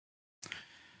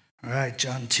All right,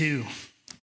 John 2.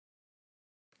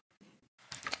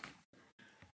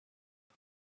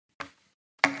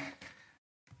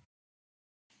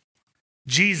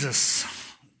 Jesus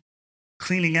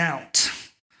cleaning out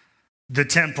the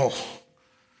temple.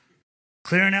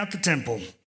 Clearing out the temple.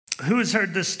 Who has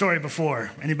heard this story before?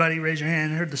 Anybody raise your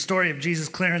hand? Heard the story of Jesus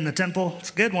clearing the temple?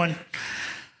 It's a good one.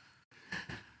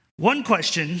 One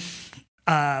question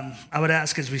I would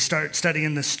ask as we start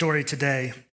studying this story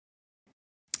today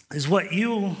is what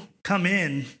you come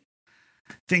in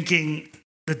thinking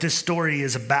that this story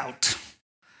is about.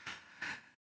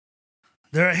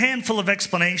 There are a handful of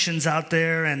explanations out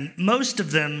there, and most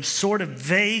of them sort of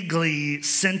vaguely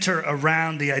center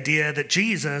around the idea that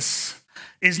Jesus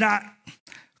is not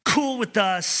cool with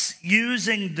us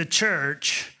using the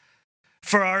church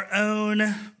for our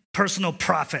own personal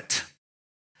profit.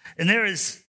 And there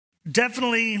is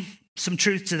definitely some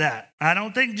truth to that. I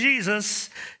don't think Jesus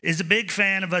is a big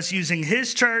fan of us using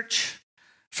his church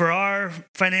for our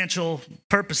financial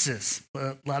purposes.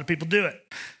 A lot of people do it.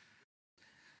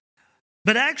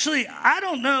 But actually, I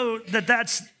don't know that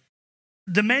that's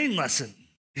the main lesson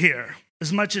here,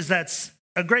 as much as that's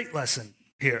a great lesson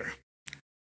here.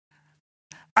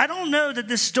 I don't know that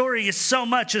this story is so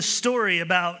much a story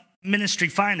about ministry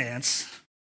finance,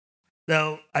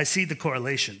 though I see the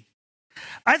correlation.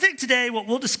 I think today what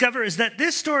we'll discover is that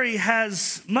this story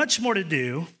has much more to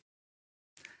do,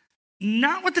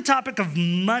 not with the topic of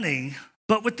money,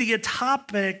 but with the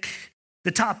topics,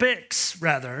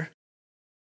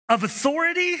 of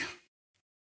authority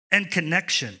and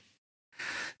connection.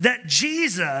 That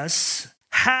Jesus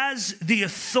has the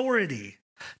authority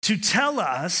to tell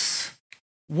us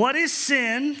what is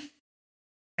sin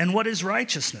and what is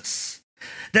righteousness.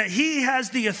 That he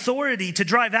has the authority to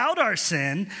drive out our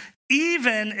sin,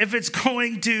 even if it's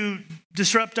going to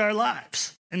disrupt our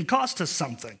lives and cost us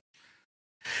something.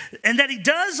 And that he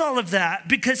does all of that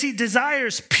because he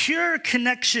desires pure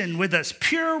connection with us,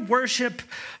 pure worship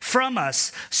from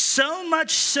us, so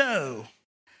much so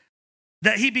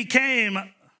that he became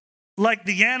like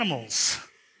the animals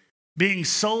being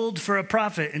sold for a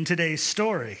profit in today's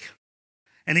story.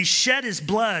 And he shed his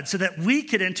blood so that we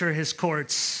could enter his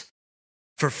courts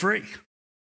for free.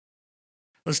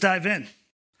 Let's dive in.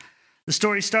 The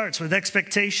story starts with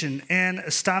expectation and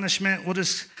astonishment. We'll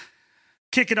just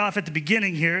kick it off at the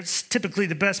beginning here. It's typically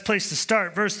the best place to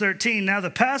start. Verse 13, now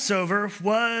the Passover of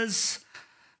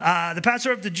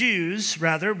the Jews,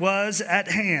 was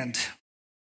at hand.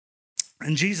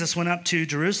 And Jesus went up to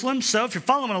Jerusalem. So if you're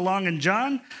following along in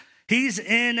John, he's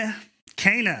in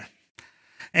Cana.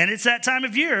 And it's that time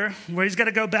of year where he's got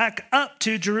to go back up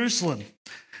to Jerusalem,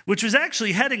 which was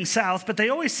actually heading south, but they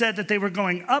always said that they were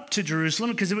going up to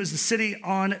Jerusalem because it was the city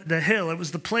on the hill. It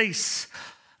was the place,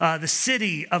 the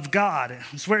city of God.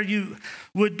 It's where you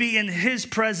would be in his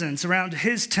presence, around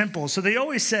his temple. So they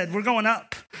always said, we're going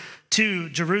up to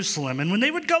Jerusalem. And when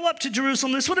they would go up to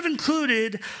Jerusalem, this would have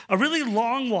included a really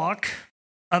long walk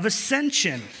of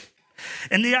ascension.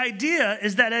 And the idea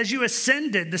is that as you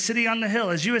ascended the city on the hill,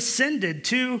 as you ascended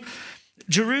to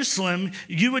Jerusalem,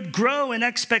 you would grow in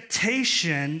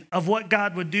expectation of what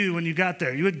God would do when you got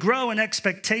there. You would grow in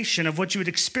expectation of what you would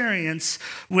experience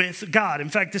with God. In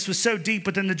fact, this was so deep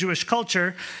within the Jewish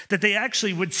culture that they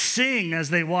actually would sing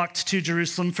as they walked to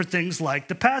Jerusalem for things like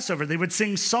the Passover. They would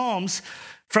sing psalms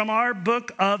from our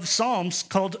book of Psalms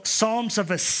called Psalms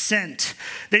of Ascent.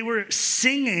 They were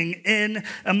singing in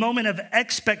a moment of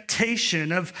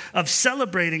expectation, of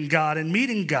celebrating God and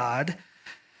meeting God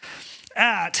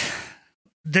at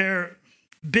their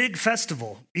big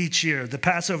festival each year, the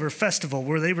Passover festival,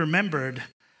 where they remembered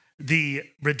the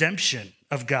redemption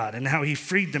of God and how he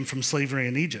freed them from slavery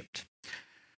in Egypt.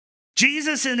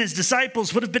 Jesus and his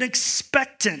disciples would have been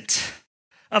expectant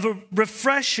of a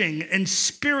refreshing and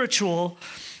spiritual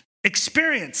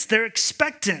experience. They're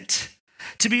expectant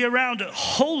to be around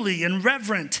holy and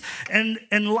reverent and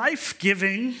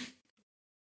life-giving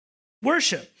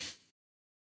worship.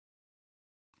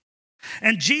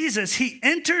 And Jesus, he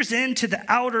enters into the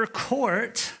outer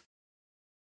court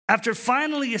after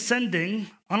finally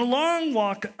ascending on a long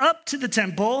walk up to the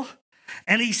temple,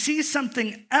 and he sees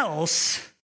something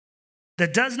else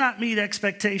that does not meet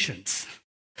expectations.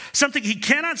 Something he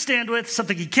cannot stand with,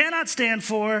 something he cannot stand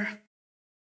for,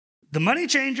 the money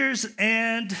changers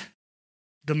and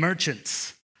the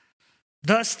merchants.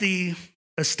 Thus the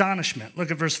astonishment.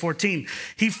 Look at verse 14.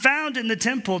 He found in the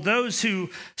temple those who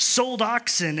sold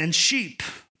oxen and sheep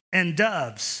and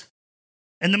doves,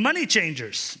 and the money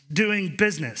changers doing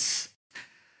business.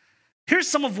 Here's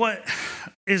some of what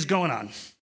is going on.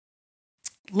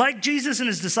 Like Jesus and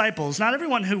his disciples, not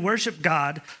everyone who worshiped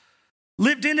God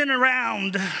lived in and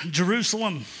around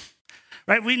Jerusalem.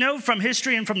 Right? We know from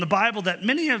history and from the Bible that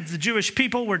many of the Jewish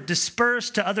people were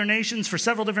dispersed to other nations for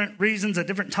several different reasons at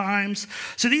different times.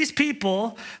 So these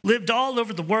people lived all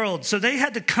over the world. So they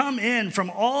had to come in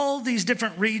from all these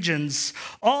different regions,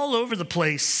 all over the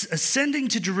place, ascending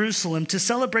to Jerusalem to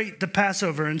celebrate the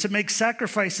Passover and to make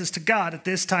sacrifices to God at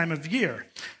this time of year.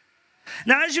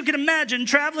 Now, as you can imagine,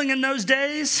 traveling in those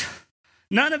days,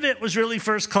 none of it was really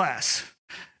first class.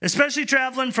 Especially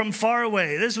traveling from far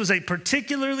away. This was a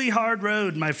particularly hard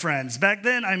road, my friends. Back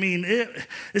then,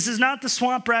 this is not the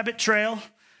Swamp Rabbit Trail.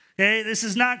 Okay? This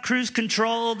is not cruise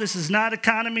control. This is not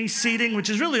economy seating, which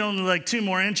is really only like 2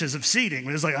 more inches of seating.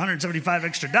 It's like $175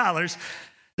 extra.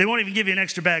 They won't even give you an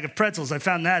extra bag of pretzels. I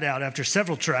found that out after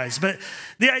several tries. But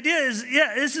the idea is,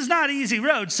 this is not an easy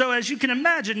road. So as you can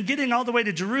imagine, getting all the way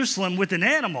to Jerusalem with an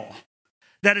animal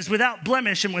that is without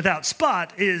blemish and without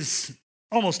spot is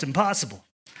almost impossible.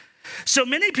 So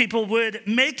many people would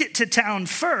make it to town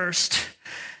first,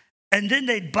 and then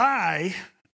they'd buy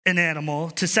an animal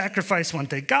to sacrifice when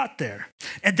they got there.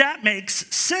 And that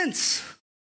makes sense.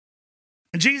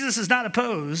 And Jesus is not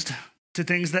opposed to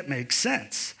things that make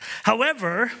sense.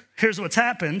 However, here's what's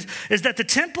happened, is that the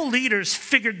temple leaders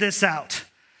figured this out,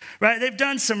 right? They've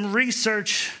done some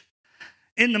research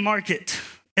in the market,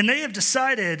 and they have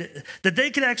decided that they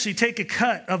could actually take a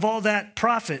cut of all that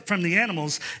profit from the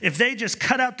animals if they just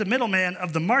cut out the middleman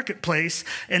of the marketplace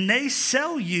and they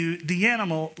sell you the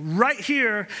animal right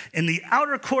here in the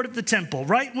outer court of the temple,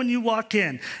 right when you walk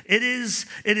in. It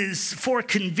is for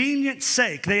convenience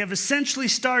sake. They have essentially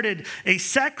started a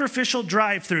sacrificial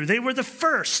drive-through. They were the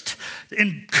first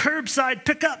in curbside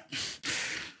pickup.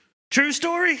 True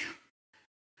story.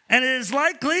 And it is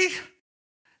likely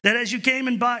that as you came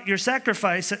and bought your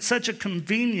sacrifice at such a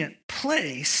convenient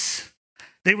place,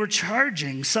 they were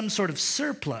charging some sort of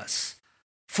surplus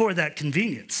for that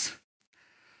convenience.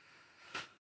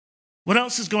 What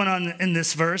else is going on in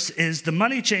this verse is the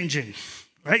money changing,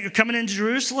 right? You're coming into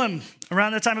Jerusalem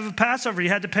around the time of a Passover. You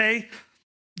had to pay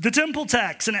the temple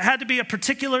tax, and it had to be a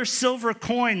particular silver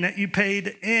coin that you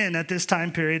paid in at this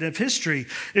time period of history.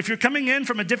 If you're coming in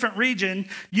from a different region,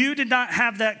 you did not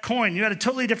have that coin. You had a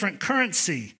totally different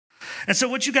currency. And so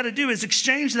what you got to do is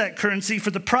exchange that currency for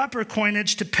the proper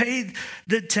coinage to pay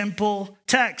the temple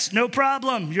tax. No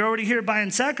problem. You're already here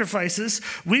buying sacrifices.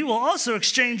 We will also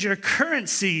exchange your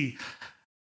currency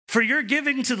for your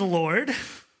giving to the Lord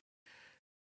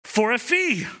for a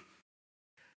fee.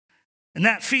 And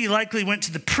that fee likely went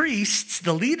to the priests,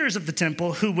 the leaders of the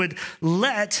temple, who would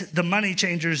let the money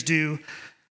changers do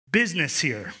business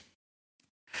here.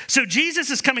 So Jesus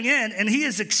is coming in, and he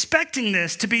is expecting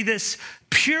this to be this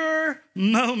pure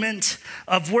moment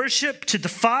of worship to the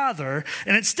Father.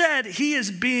 And instead, he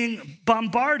is being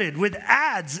bombarded with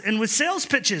ads and with sales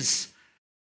pitches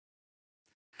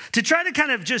to try to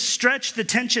kind of just stretch the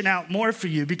tension out more for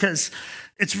you, because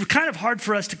it's kind of hard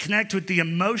for us to connect with the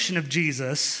emotion of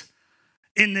Jesus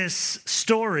in this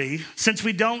story. Since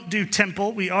we don't do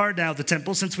temple, we are now the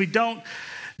temple. Since we don't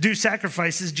do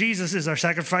sacrifices, Jesus is our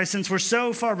sacrifice. Since we're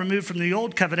so far removed from the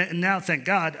old covenant and now, thank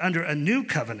God, under a new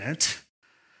covenant,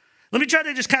 let me try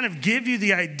to just kind of give you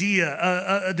the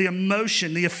idea, the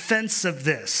emotion, the offense of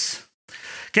this.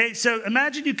 Okay, so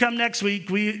imagine you come next week.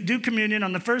 We do communion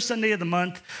on the first Sunday of the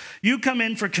month. You come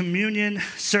in for communion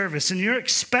service, and you're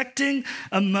expecting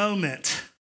a moment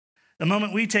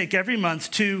we take every month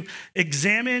to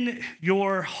examine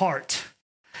your heart,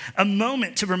 a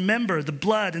moment to remember the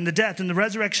blood and the death and the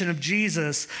resurrection of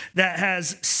Jesus that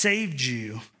has saved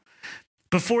you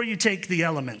before you take the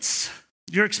elements.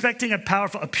 You're expecting a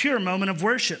pure moment of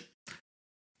worship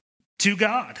to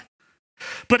God.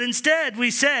 But instead, we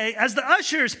say, as the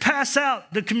ushers pass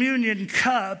out the communion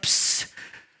cups,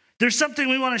 there's something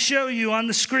we want to show you on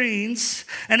the screens,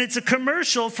 and it's a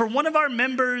commercial for one of our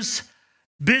members'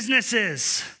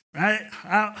 businesses, right?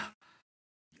 I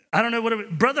don't know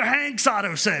what Brother Hank's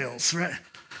Auto Sales, right?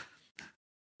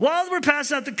 While we're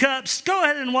passing out the cups, go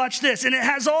ahead and watch this. And it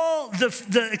has all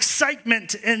the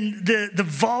excitement and the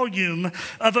volume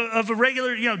of a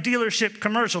regular, dealership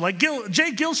commercial, like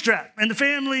Jay Gilstrap and the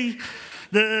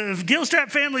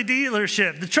Gilstrap family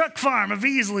dealership, the truck farm of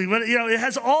Easley. It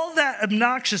has all that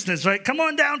obnoxiousness, right? Come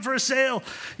on down for a sale.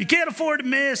 You can't afford to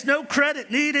miss. No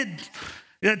credit needed.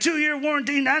 2-year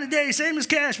warranty, 90 days, same as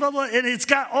cash, blah, blah. And it's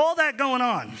got all that going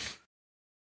on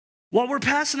while we're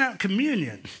passing out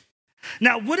communion.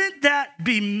 Now, wouldn't that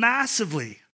be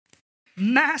massively,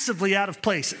 massively out of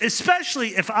place,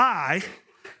 especially if I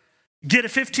get a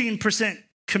 15%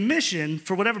 commission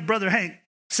for whatever Brother Hank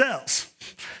sells?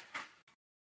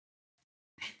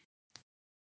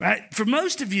 right? For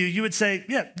most of you, you would say,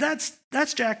 yeah, that's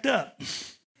jacked up.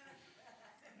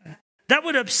 That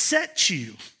would upset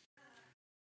you.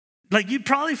 Like, you'd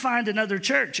probably find another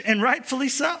church, and rightfully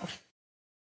so.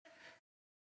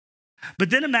 But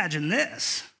then imagine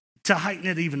this, to heighten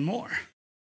it even more.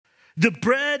 The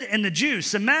bread and the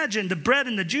juice. Imagine the bread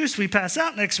and the juice we pass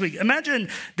out next week. Imagine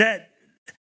that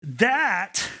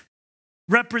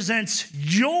represents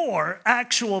your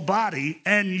actual body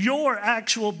and your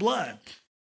actual blood.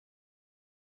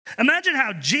 Imagine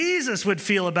how Jesus would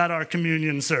feel about our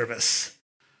communion service.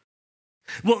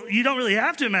 Well, you don't really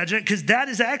have to imagine it, because that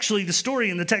is actually the story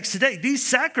in the text today. These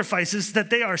sacrifices that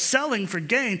they are selling for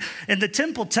gain, and the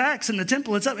temple tax and the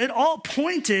temple itself, it all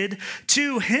pointed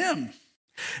to him.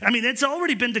 I mean, it's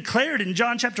already been declared in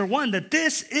John chapter 1 that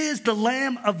this is the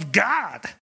Lamb of God.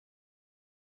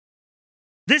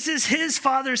 This is his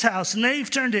Father's house, and they've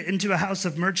turned it into a house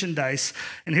of merchandise.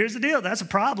 And here's the deal, that's a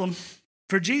problem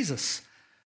for Jesus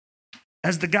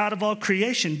as the God of all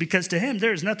creation, because to him,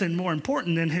 there is nothing more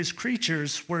important than his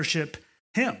creatures worship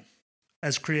him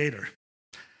as creator.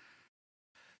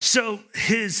 So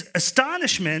his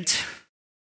astonishment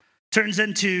turns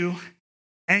into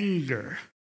anger,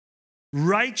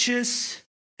 righteous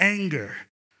anger.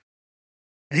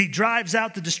 And he drives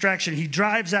out the distraction. He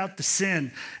drives out the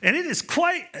sin. And it is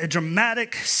quite a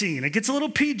dramatic scene. It gets a little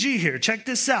PG here. Check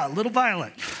this out, a little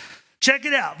violent. Check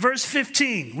it out. Verse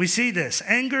 15, we see this,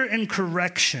 anger and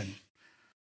correction.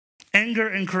 Anger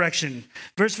and correction.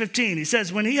 Verse 15, he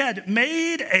says, when he had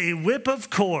made a whip of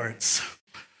cords,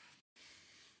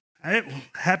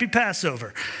 happy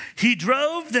Passover, he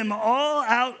drove them all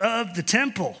out of the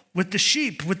temple with the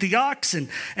sheep, with the oxen,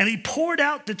 and he poured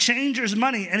out the changers'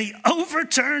 money, and he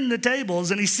overturned the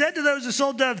tables, and he said to those who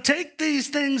sold doves, take these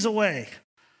things away.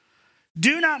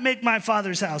 Do not make my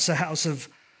Father's house a house of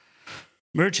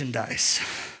merchandise.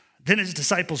 Then his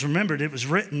disciples remembered it was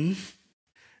written,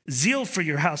 zeal for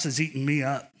your house has eaten me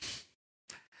up.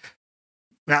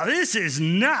 Now, this is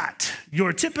not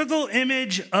your typical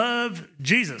image of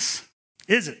Jesus,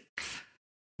 is it?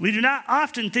 We do not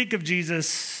often think of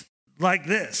Jesus like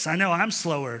this. I know I'm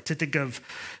slower to think of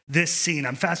this scene.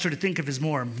 I'm faster to think of his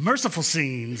more merciful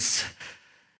scenes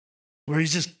where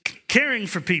he's just caring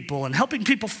for people and helping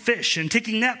people fish and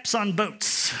taking naps on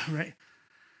boats, right?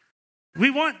 We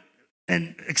want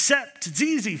and accept, it's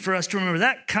easy for us to remember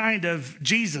that kind of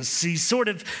Jesus. He's sort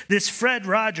of this Fred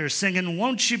Rogers singing,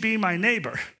 won't you be my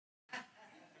neighbor?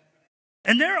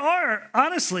 And there are,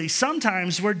 honestly,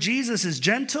 sometimes where Jesus is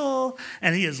gentle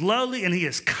and he is lowly and he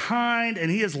is kind and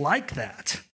he is like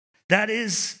that. That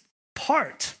is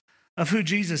part of who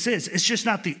Jesus is. It's just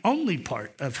not the only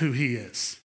part of who he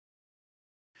is.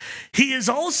 He is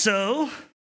also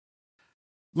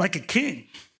like a king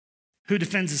who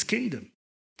defends his kingdom.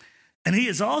 And he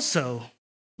is also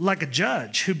like a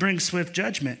judge who brings swift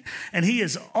judgment. And he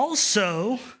is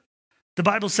also, the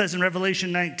Bible says in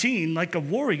Revelation 19, like a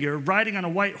warrior riding on a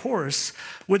white horse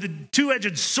with a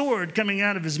two-edged sword coming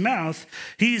out of his mouth.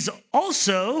 He's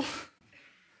also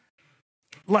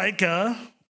like a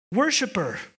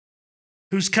worshiper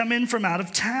who's come in from out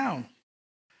of town,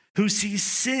 who sees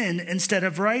sin instead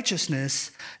of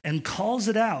righteousness and calls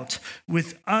it out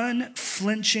with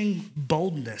unflinching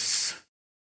boldness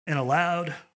and a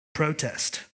loud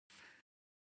protest.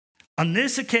 On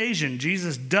this occasion,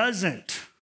 Jesus doesn't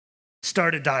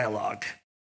start a dialogue.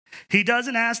 He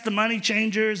doesn't ask the money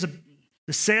changers,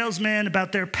 the salesman,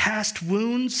 about their past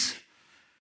wounds,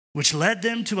 which led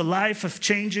them to a life of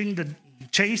chasing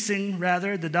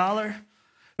the dollar.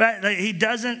 Right? Like, he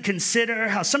doesn't consider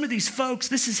how some of these folks,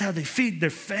 this is how they feed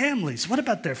their families. What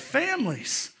about their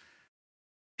families?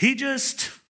 He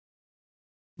just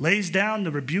lays down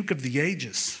the rebuke of the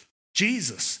ages.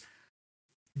 Jesus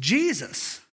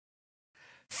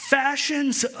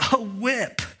fashions a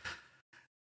whip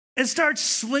and starts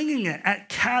slinging it at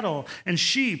cattle and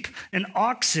sheep and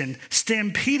oxen,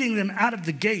 stampeding them out of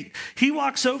the gate. He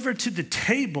walks over to the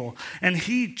table and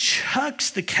he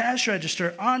chucks the cash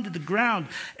register onto the ground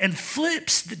and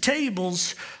flips the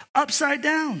tables upside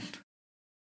down.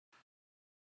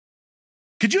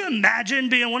 Could you imagine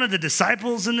being one of the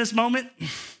disciples in this moment?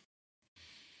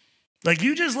 Like,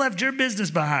 you just left your business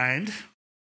behind.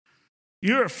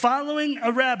 You're following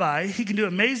a rabbi. He can do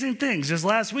amazing things. Just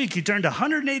last week, he turned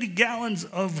 180 gallons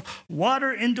of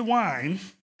water into wine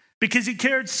because he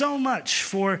cared so much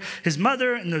for his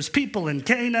mother and those people in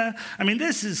Cana. I mean,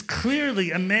 this is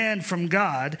clearly a man from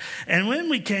God. And when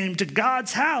we came to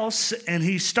God's house and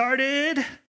he started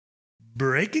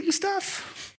breaking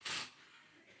stuff,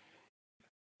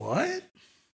 what?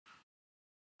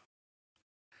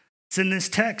 It's in this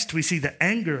text we see the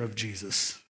anger of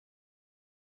Jesus.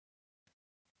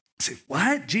 Say,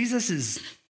 what? Jesus is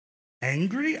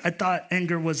angry? I thought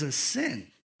anger was a sin,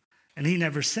 and he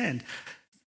never sinned.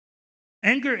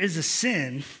 Anger is a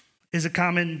sin is a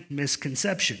common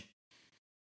misconception.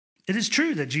 It is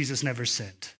true that Jesus never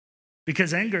sinned,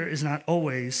 because anger is not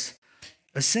always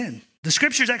a sin. The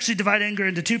scriptures actually divide anger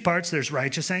into two parts. There's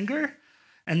righteous anger,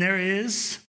 and there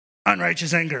is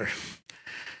unrighteous anger.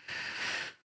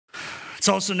 It's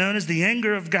also known as the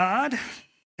anger of God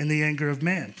and the anger of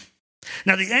man.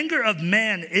 Now, the anger of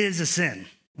man is a sin.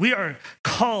 We are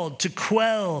called to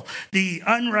quell the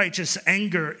unrighteous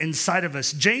anger inside of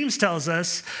us. James tells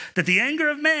us that the anger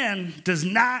of man does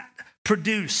not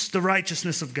produce the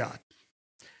righteousness of God.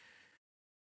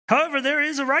 However, there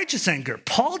is a righteous anger.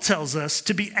 Paul tells us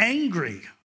to be angry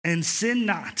and sin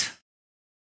not.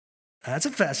 That's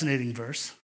a fascinating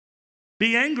verse.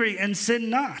 Be angry and sin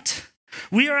not.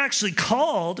 We are actually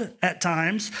called at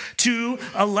times to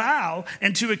allow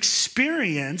and to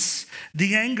experience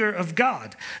the anger of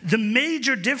God. The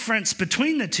major difference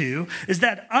between the two is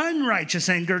that unrighteous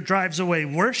anger drives away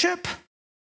worship,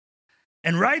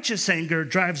 and righteous anger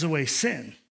drives away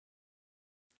sin.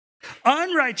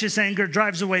 Unrighteous anger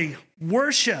drives away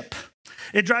worship.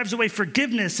 It drives away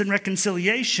forgiveness and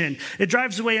reconciliation. It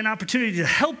drives away an opportunity to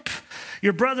help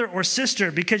your brother or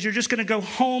sister because you're just going to go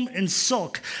home and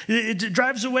sulk. It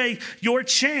drives away your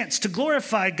chance to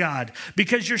glorify God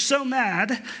because you're so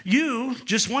mad, you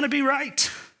just want to be right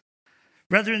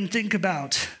rather than think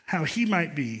about how he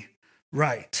might be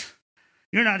right.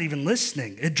 You're not even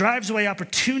listening. It drives away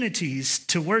opportunities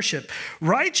to worship.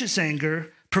 Righteous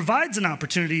anger provides an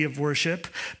opportunity of worship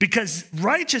because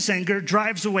righteous anger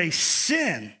drives away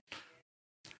sin,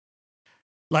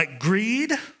 like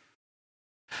greed,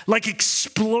 like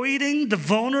exploiting the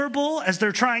vulnerable as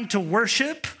they're trying to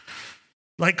worship,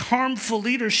 like harmful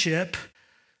leadership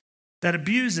that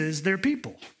abuses their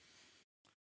people.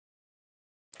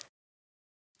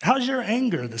 How's your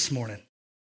anger this morning?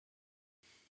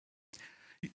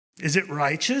 Is it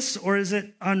righteous or is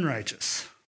it unrighteous?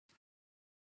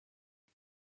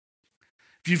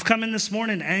 If you've come in this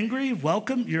morning angry,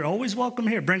 welcome. You're always welcome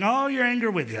here. Bring all your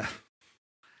anger with you.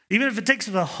 Even if it takes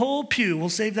the whole pew, we'll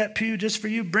save that pew just for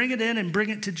you. Bring it in and bring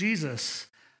it to Jesus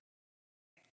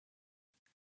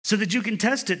so that you can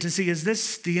test it to see, is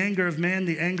this the anger of man,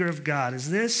 the anger of God?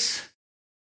 Is this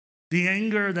the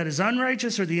anger that is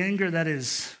unrighteous or the anger that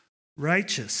is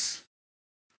righteous?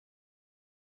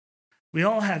 We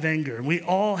all have anger, and we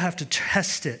all have to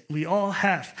test it. We all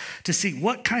have to see,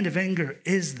 what kind of anger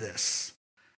is this?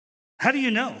 How do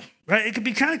you know, right? It can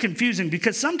be kind of confusing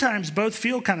because sometimes both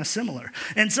feel kind of similar.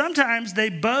 And sometimes they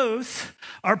both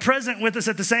are present with us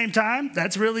at the same time.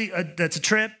 That's a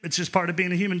trip. It's just part of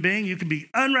being a human being. You can be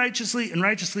unrighteously and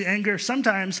righteously angry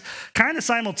sometimes kind of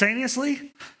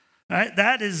simultaneously, right?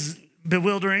 That is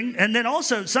bewildering. And then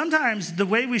also sometimes the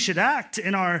way we should act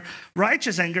in our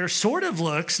righteous anger sort of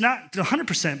looks, not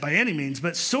 100% by any means,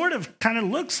 but sort of kind of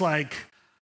looks like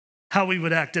how we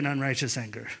would act in unrighteous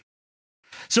anger.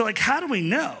 So how do we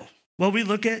know? Well, we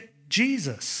look at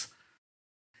Jesus.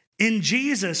 In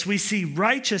Jesus, we see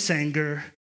righteous anger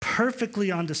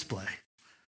perfectly on display.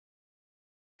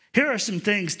 Here are some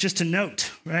things just to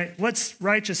note, right? What's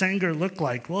righteous anger look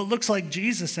like? Well, it looks like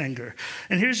Jesus' anger.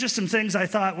 And here's just some things I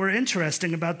thought were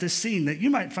interesting about this scene that you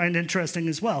might find interesting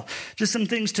as well. Just some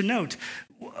things to note.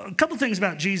 A couple things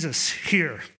about Jesus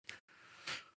here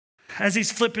as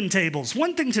he's flipping tables.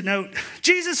 One thing to note,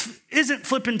 Jesus isn't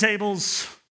flipping tables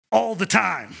all the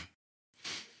time.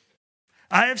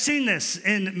 I have seen this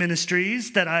in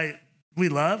ministries that we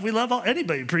love. We love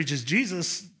anybody who preaches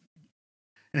Jesus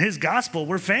and his gospel.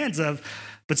 We're fans of.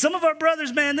 But some of our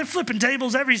brothers, man, they're flipping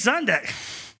tables every Sunday.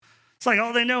 It's like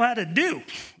all they know how to do.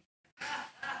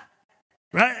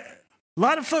 Right? A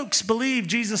lot of folks believe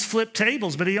Jesus flipped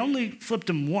tables, but he only flipped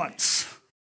them once.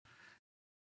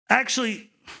 Actually,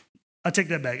 I'll take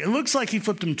that back. It looks like he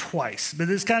flipped them twice, but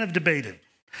it's kind of debated.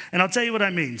 And I'll tell you what I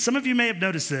mean. Some of you may have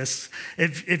noticed this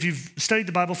if you've studied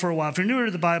the Bible for a while. If you're newer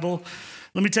to the Bible,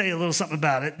 let me tell you a little something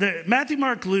about it. Matthew,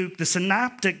 Mark, Luke, the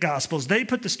synoptic gospels, they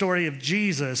put the story of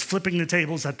Jesus flipping the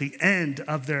tables at the end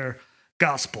of their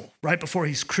gospel, right before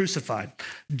he's crucified.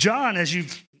 John, as you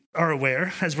are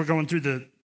aware, as we're going through the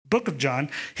book of John,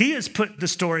 he has put the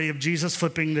story of Jesus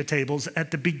flipping the tables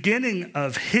at the beginning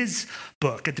of his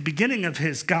book, at the beginning of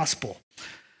his gospel.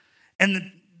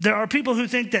 And there are people who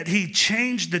think that he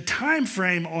changed the time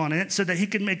frame on it so that he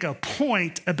could make a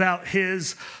point about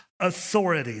his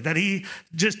authority, that he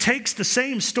just takes the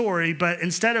same story, but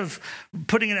instead of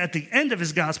putting it at the end of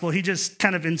his gospel, he just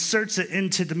kind of inserts it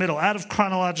into the middle, out of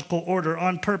chronological order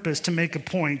on purpose to make a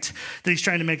point that he's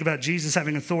trying to make about Jesus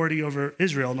having authority over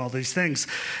Israel and all these things.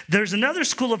 There's another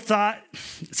school of thought.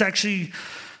 It's actually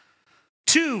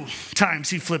 2 times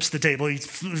he flips the table. He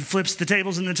flips the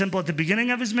tables in the temple at the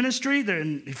beginning of his ministry,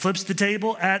 then he flips the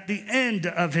table at the end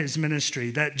of his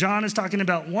ministry. That John is talking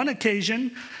about one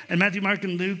occasion, and Matthew, Mark,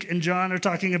 and Luke and John are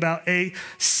talking about a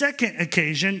second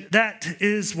occasion. That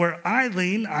is where I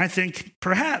lean. I think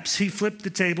perhaps he flipped the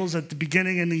tables at the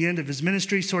beginning and the end of his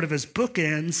ministry, sort of as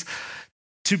bookends,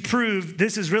 to prove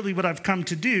this is really what I've come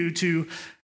to do, to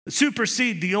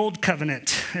supersede the old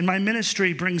covenant, and my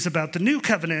ministry brings about the new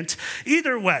covenant.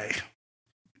 Either way,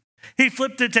 he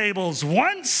flipped the tables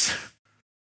once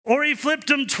or he flipped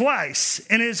them twice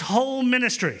in his whole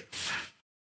ministry.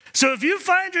 So if you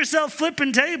find yourself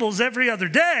flipping tables every other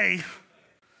day,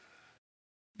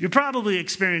 you're probably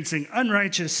experiencing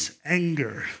unrighteous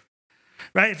anger,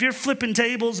 right? If you're flipping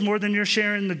tables more than you're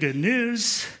sharing the good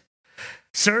news,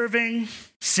 serving,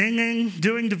 singing,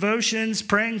 doing devotions,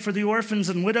 praying for the orphans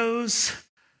and widows,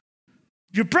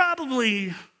 you're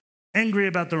probably angry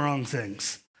about the wrong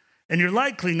things. And you're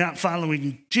likely not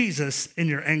following Jesus in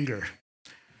your anger.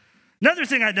 Another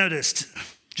thing I noticed,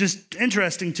 just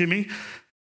interesting to me,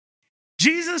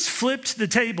 Jesus flipped the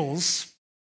tables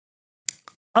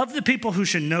of the people who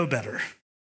should know better.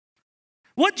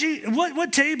 What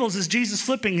tables is Jesus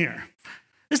flipping here?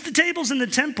 It's the tables in the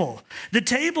temple, the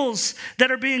tables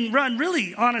that are being run,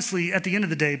 really, honestly, at the end of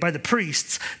the day, by the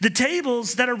priests, the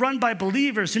tables that are run by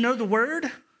believers who know the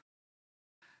word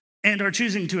and are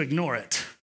choosing to ignore it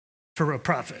for a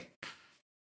profit.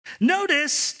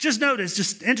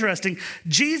 Just interesting,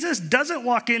 Jesus doesn't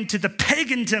walk into the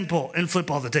pagan temple and flip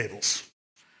all the tables.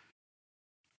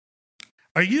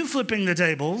 Are you flipping the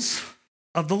tables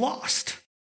of the lost?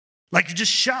 Like you're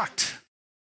just shocked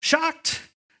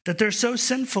that they're so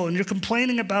sinful and you're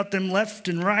complaining about them left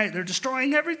and right. They're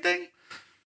destroying everything.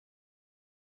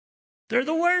 They're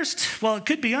the worst. Well, it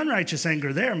could be unrighteous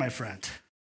anger there, my friend.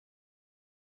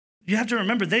 You have to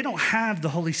remember, they don't have the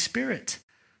Holy Spirit.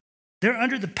 They're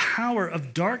under the power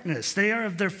of darkness. They are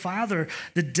of their father,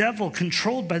 the devil,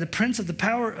 controlled by the prince of the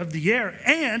power of the air.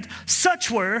 And such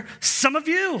were some of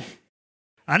you.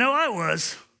 I know I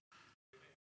was.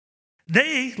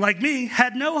 They, like me,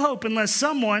 had no hope unless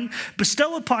someone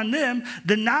bestow upon them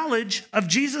the knowledge of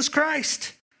Jesus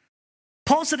Christ.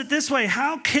 Paul said it this way: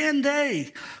 how can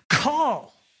they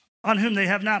call on whom they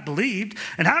have not believed?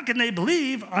 And how can they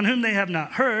believe on whom they have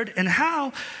not heard? And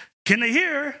how can they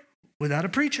hear without a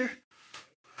preacher?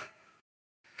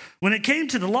 When it came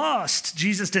to the lost,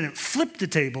 Jesus didn't flip the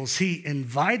tables, he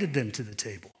invited them to the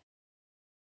table.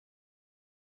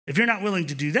 If you're not willing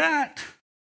to do that,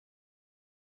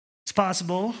 it's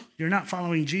possible you're not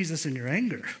following Jesus in your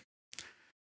anger.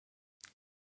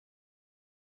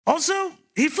 Also,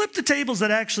 he flipped the tables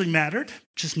that actually mattered,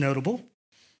 just notable,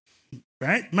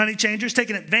 right? Money changers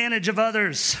taking advantage of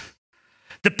others.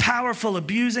 The powerful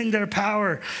abusing their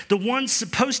power. The ones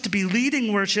supposed to be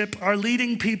leading worship are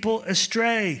leading people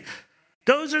astray.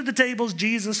 Those are the tables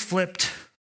Jesus flipped.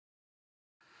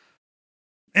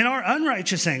 In our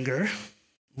unrighteous anger,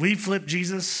 we flip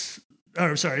tables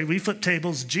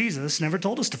Jesus never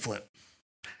told us to flip.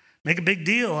 Make a big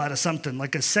deal out of something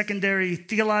like a secondary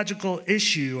theological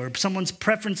issue or someone's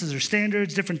preferences or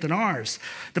standards different than ours.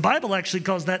 The Bible actually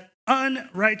calls that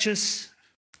unrighteous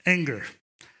anger.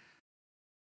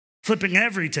 Flipping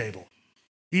every table,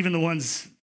 even the ones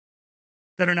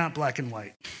that are not black and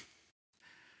white.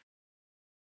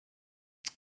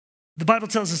 The Bible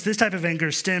tells us this type of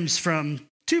anger stems from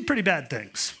two pretty bad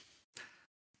things.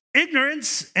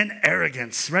 Ignorance and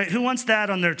arrogance, right? Who wants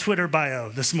that on their Twitter bio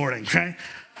this morning, right?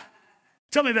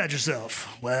 Tell me about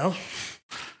yourself. Well,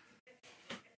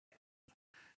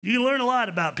 you can learn a lot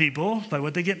about people by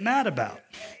what they get mad about.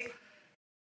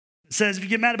 It says if you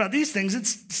get mad about these things,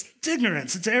 it's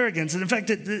ignorance, it's arrogance. And in fact,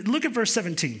 look at verse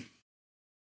 17.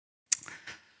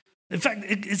 In fact,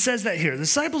 it says that here. The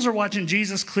disciples are watching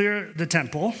Jesus clear the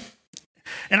temple,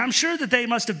 and I'm sure that they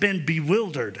must have been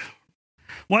bewildered,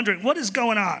 wondering what is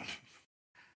going on.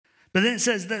 But then it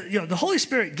says that the Holy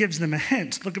Spirit gives them a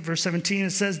hint. Look at verse 17.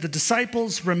 It says, the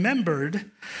disciples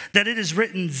remembered that it is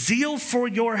written, zeal for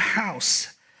your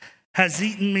house has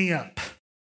eaten me up.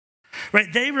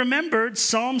 Right? They remembered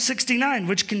Psalm 69,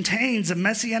 which contains a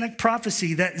messianic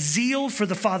prophecy that zeal for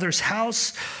the Father's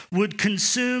house would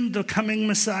consume the coming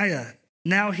Messiah,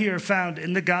 now here found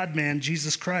in the God-man,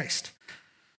 Jesus Christ.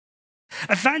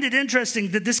 I find it interesting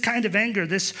that this kind of anger,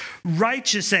 this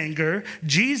righteous anger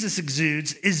Jesus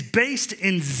exudes, is based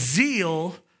in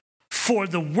zeal for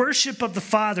the worship of the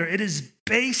Father. It is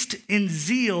based in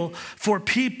zeal for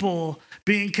people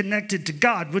being connected to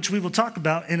God, which we will talk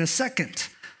about in a second.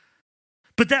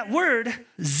 But that word,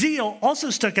 zeal, also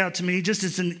stuck out to me, just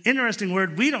as an interesting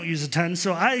word we don't use a ton.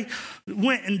 So I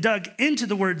went and dug into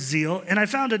the word zeal, and I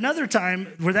found another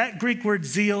time where that Greek word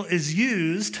zeal is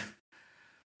used.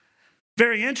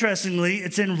 Very interestingly,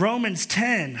 it's in Romans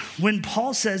 10, when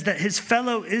Paul says that his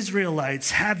fellow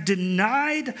Israelites have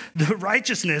denied the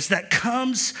righteousness that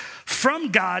comes from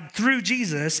God through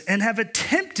Jesus and have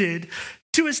attempted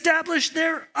to establish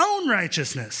their own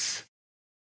righteousness.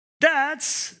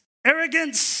 That's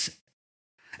arrogance.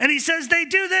 And he says they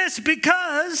do this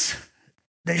because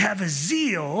they have a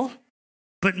zeal,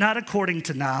 but not according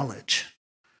to knowledge.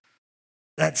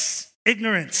 That's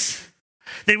ignorance.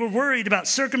 They were worried about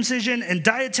circumcision and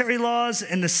dietary laws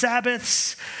and the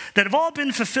Sabbaths that have all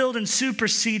been fulfilled and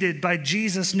superseded by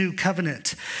Jesus' new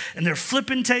covenant. And they're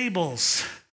flipping tables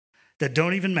that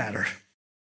don't even matter.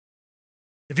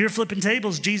 If you're flipping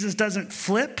tables Jesus doesn't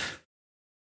flip,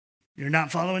 you're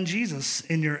not following Jesus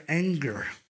in your anger.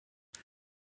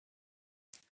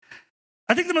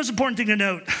 I think the most important thing to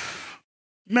note,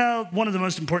 well, one of the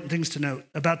most important things to note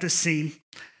about this scene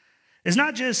is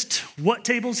not just what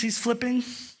tables he's flipping,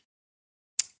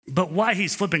 but why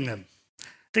he's flipping them. I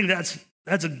think that's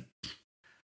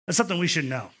something we should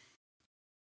know.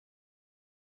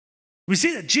 We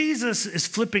see that Jesus is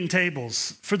flipping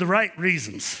tables for the right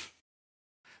reasons.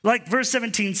 Like verse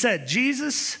 17 said,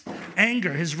 Jesus'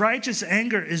 anger, his righteous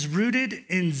anger, is rooted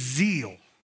in zeal.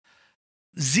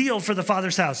 Zeal for the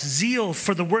Father's house, zeal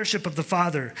for the worship of the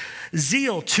Father,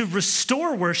 zeal to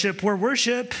restore worship where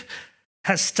worship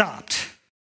has stopped.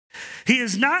 He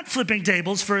is not flipping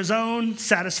tables for his own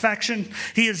satisfaction.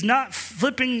 He is not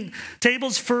flipping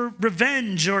tables for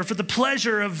revenge or for the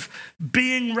pleasure of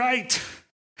being right.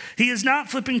 He is not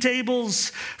flipping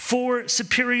tables for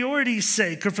superiority's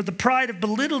sake or for the pride of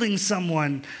belittling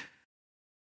someone.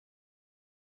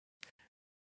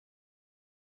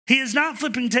 He is not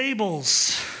flipping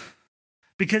tables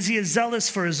because he is zealous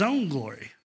for his own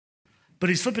glory, but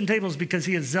he's flipping tables because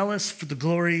he is zealous for the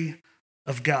glory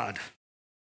of God,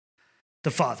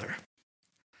 the Father,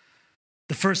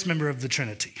 the first member of the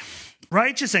Trinity.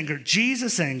 Righteous anger,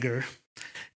 Jesus' anger,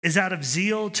 is out of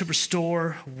zeal to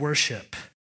restore worship.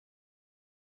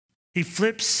 He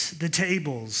flips the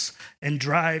tables and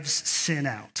drives sin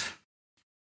out.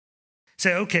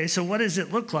 Say, okay, so what does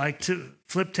it look like to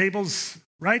flip tables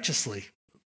righteously?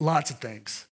 Lots of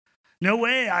things. No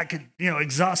way I could,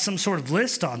 exhaust some sort of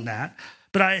list on that.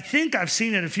 But I think I've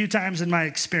seen it a few times in my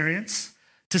experience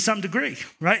to some degree,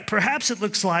 right? Perhaps it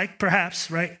looks like,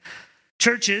 right?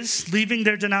 Churches leaving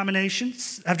their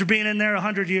denominations after being in there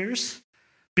 100 years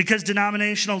because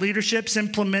denominational leadership's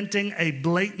implementing a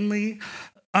blatantly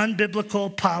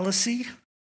unbiblical policy.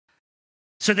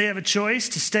 So they have a choice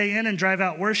to stay in and drive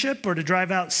out worship or to drive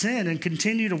out sin and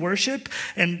continue to worship.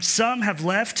 And some have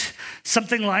left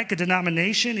something like a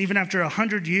denomination even after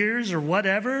 100 years or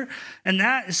whatever. And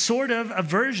that is sort of a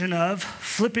version of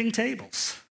flipping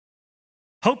tables,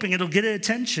 hoping it'll get the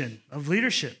attention of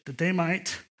leadership that they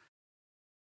might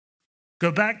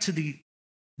go back to the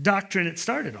doctrine it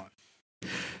started on.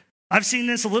 I've seen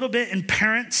this a little bit in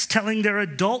parents telling their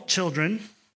adult children,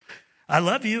 I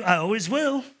love you, I always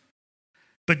will.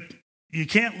 But you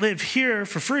can't live here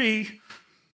for free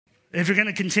if you're going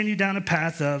to continue down a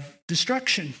path of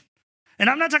destruction. And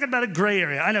I'm not talking about a gray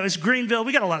area. I know it's Greenville.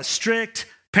 We got a lot of strict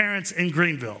parents in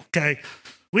Greenville, okay?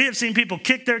 We have seen people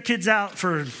kick their kids out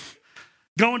for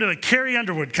going to a Carrie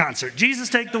Underwood concert. Jesus,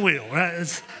 take the wheel, right?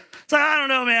 It's like, I don't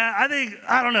know, man. I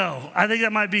think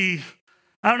that might be,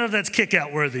 I don't know if that's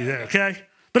kick-out worthy there, okay?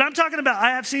 But I'm talking about, I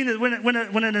have seen it when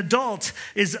an adult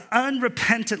is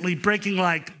unrepentantly breaking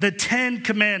like the 10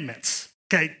 commandments,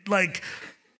 okay? Like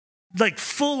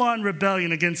full-on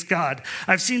rebellion against God.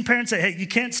 I've seen parents say, hey, you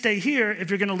can't stay here if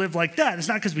you're going to live like that. It's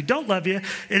not because we don't love you.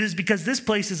 It is because this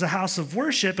place is a house of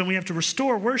worship and we have to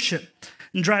restore worship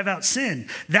and drive out sin.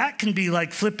 That can be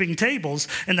like flipping tables.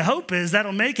 And the hope is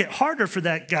that'll make it harder for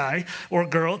that guy or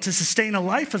girl to sustain a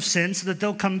life of sin so that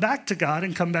they'll come back to God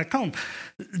and come back home.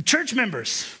 Church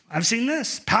members, I've seen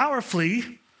this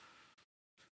powerfully,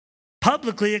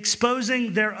 publicly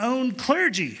exposing their own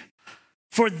clergy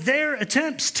for their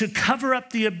attempts to cover up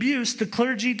the abuse the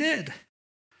clergy did.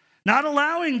 Not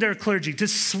allowing their clergy to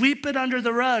sweep it under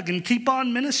the rug and keep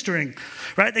on ministering,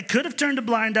 right? They could have turned a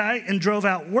blind eye and drove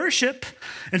out worship.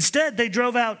 Instead, they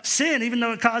drove out sin, even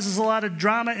though it causes a lot of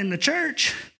drama in the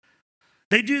church.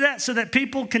 They do that so that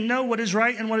people can know what is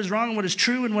right and what is wrong and what is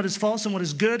true and what is false and what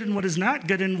is good and what is not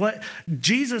good and what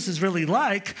Jesus is really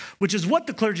like, which is what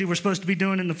the clergy were supposed to be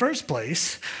doing in the first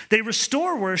place. They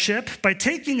restore worship by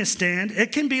taking a stand.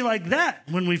 It can be like that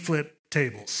when we flip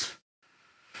tables.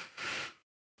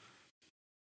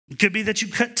 It could be that you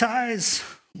cut ties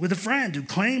with a friend who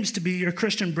claims to be your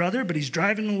Christian brother, but he's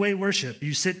driving away worship.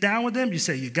 You sit down with him, you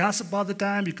say you gossip all the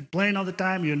time, you complain all the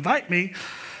time, you invite me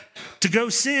to go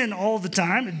sin all the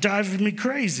time. It drives me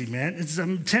crazy, man.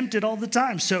 I'm tempted all the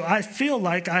time. So I feel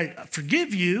like I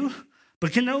forgive you,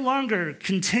 but can no longer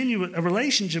continue a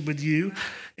relationship with you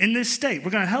in this state.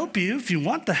 We're going to help you. If you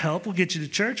want the help, we'll get you to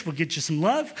church. We'll get you some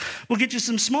love. We'll get you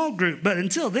some small group. But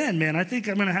until then, man, I think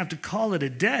I'm going to have to call it a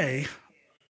day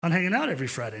on hanging out every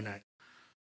Friday night.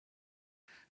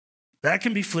 That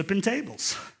can be flipping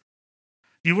tables.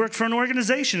 You work for an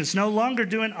organization. It's no longer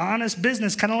doing honest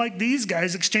business, kind of like these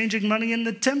guys exchanging money in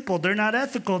the temple. They're not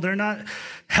ethical. They're not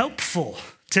helpful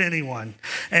to anyone.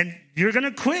 And you're going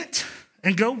to quit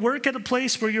and go work at a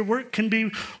place where your work can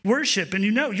be worship. And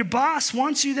you know your boss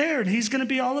wants you there, and he's going to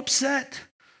be all upset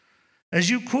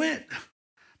as you quit.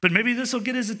 But maybe this will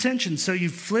get his attention, so you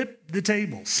flip the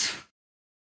tables.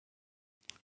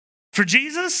 For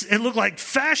Jesus, it looked like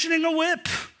fashioning a whip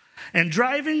and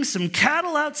driving some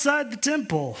cattle outside the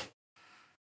temple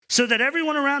so that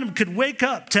everyone around him could wake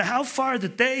up to how far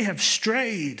that they have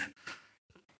strayed.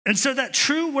 And so that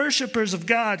true worshipers of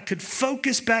God could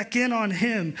focus back in on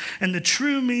him and the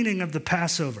true meaning of the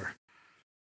Passover.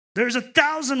 There's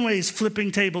 1,000 ways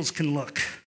flipping tables can look.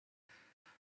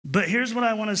 But here's what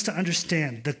I want us to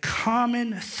understand. The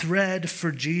common thread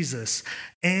for Jesus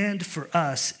and for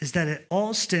us is that it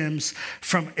all stems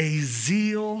from a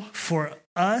zeal for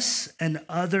us and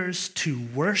others to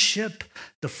worship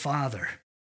the Father.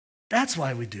 That's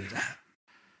why we do that.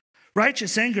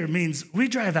 Righteous anger means we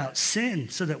drive out sin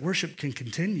so that worship can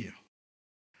continue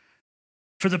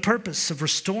for the purpose of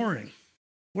restoring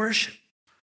worship.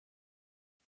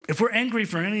 If we're angry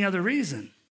for any other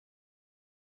reason,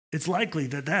 it's likely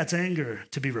that that's anger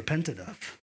to be repented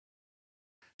of.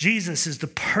 Jesus is the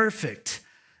perfect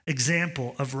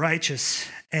example of righteous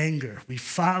anger. We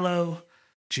follow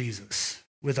Jesus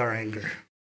with our anger.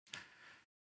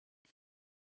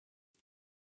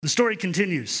 The story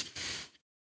continues.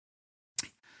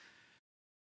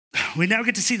 We now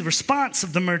get to see the response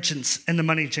of the merchants and the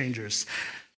money changers.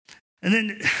 And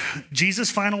then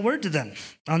Jesus' final word to them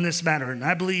on this matter. And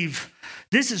I believe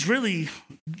this is really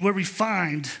where we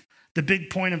find the big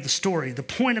point of the story. The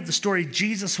point of the story,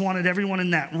 Jesus wanted everyone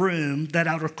in that room, that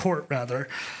outer court rather,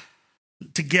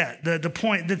 to get. The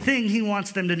point, the thing he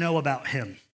wants them to know about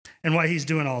him and why he's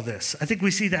doing all this. I think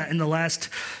we see that in the last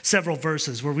several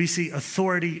verses where we see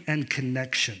authority and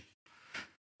connection.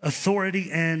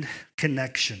 Authority and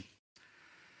connection.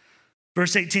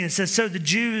 Verse 18, it says, "So the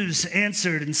Jews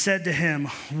answered and said to him,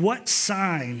 'What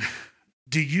sign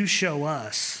do you show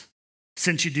us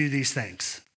since you do these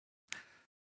things?'"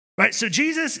 Right, so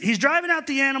Jesus, he's driving out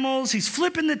the animals, he's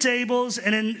flipping the tables,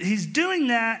 and he's doing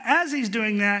that. As he's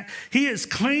doing that, he is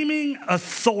claiming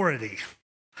authority.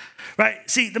 Right,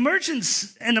 see, the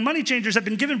merchants and the money changers have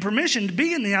been given permission to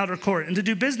be in the outer court and to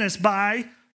do business by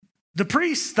the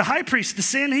priest, the high priest, the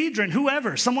Sanhedrin,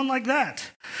 whoever, someone like that.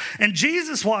 And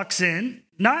Jesus walks in,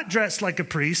 not dressed like a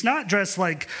priest, not dressed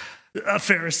like a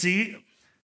Pharisee.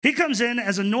 He comes in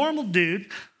as a normal dude,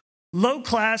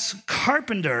 low-class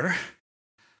carpenter,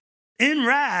 in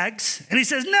rags, and he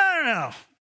says, no,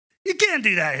 you can't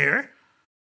do that here.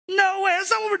 No way, that's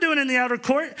not what we're doing in the outer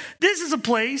court. This is a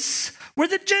place where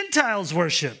the Gentiles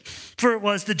worship, for it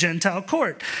was the Gentile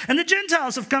court. And the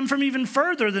Gentiles have come from even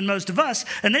further than most of us,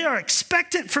 and they are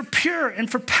expectant for pure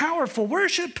and for powerful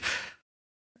worship.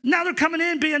 Now they're coming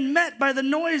in being met by the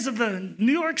noise of the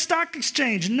New York Stock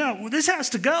Exchange. No, this has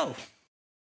to go.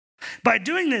 By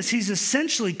doing this, he's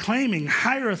essentially claiming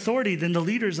higher authority than the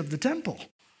leaders of the temple.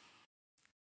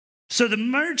 So the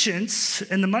merchants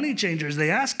and the money changers,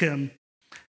 they ask him,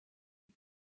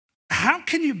 how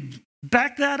can you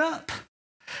back that up?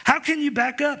 How can you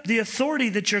back up the authority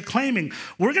that you're claiming?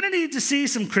 We're going to need to see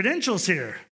some credentials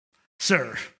here,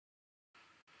 sir.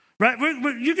 Right?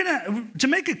 You're gonna, to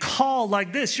make a call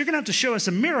like this, you're going to have to show us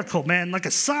a miracle, man, like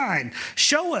a sign.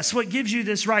 Show us what gives you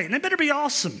this right. And it better be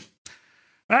awesome.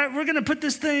 Right? We're going to put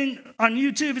this thing on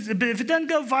YouTube. If it doesn't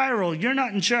go viral, you're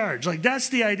not in charge. Like, that's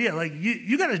the idea. Like,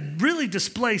 you got to really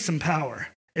display some power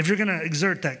if you're going to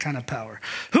exert that kind of power.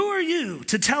 Who are you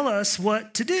to tell us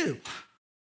what to do?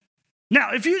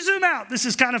 Now, if you zoom out, this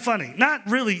is kind of funny. Not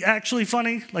really actually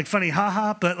funny, like funny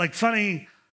haha, but like funny,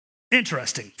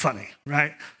 interesting funny,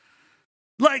 right?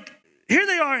 Like, here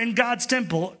they are in God's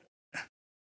temple,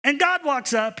 And God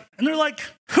walks up and they're like,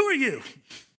 who are you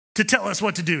to tell us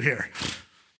what to do here?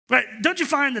 Right? Don't you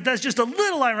find that that's just a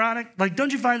little ironic? Like,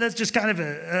 don't you find that's just kind of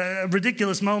a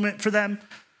ridiculous moment for them?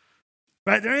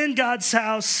 Right? They're in God's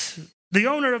house. The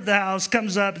owner of the house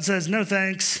comes up and says, no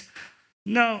thanks.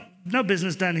 No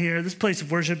business done here. This place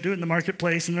of worship, do it in the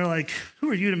marketplace. And they're like, who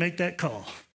are you to make that call?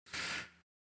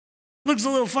 Looks a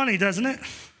little funny, doesn't it?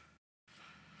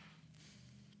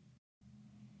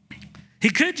 He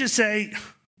could just say,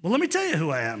 well, let me tell you who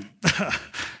I am.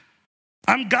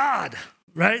 I'm God,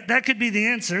 right? That could be the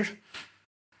answer.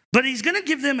 But he's going to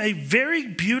give them a very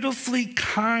beautifully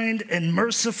kind and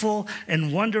merciful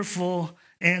and wonderful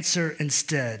answer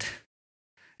instead.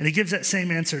 And he gives that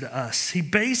same answer to us. He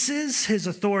bases his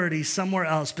authority somewhere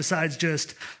else besides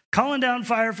just calling down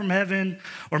fire from heaven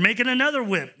or making another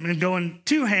whip and going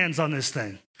two hands on this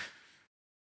thing.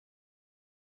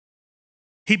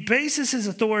 He bases his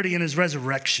authority in his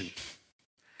resurrection,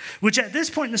 which at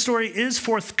this point in the story is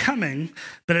forthcoming,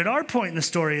 but at our point in the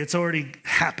story, it's already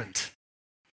happened.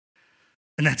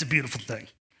 And that's a beautiful thing.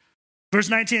 Verse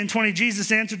 19 and 20,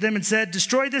 Jesus answered them and said,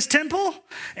 destroy this temple,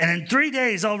 and in 3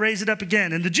 days I'll raise it up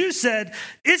again. And the Jews said,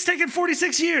 it's taken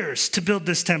 46 years to build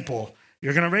this temple.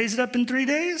 You're going to raise it up in 3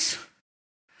 days?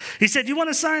 He said, you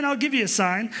want a sign? I'll give you a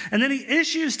sign. And then he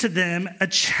issues to them a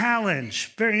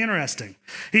challenge. Very interesting.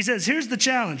 He says, here's the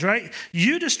challenge, right?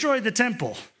 You destroy the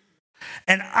temple,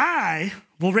 and I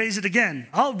will raise it again.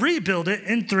 I'll rebuild it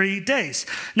in 3 days.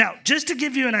 Now, just to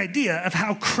give you an idea of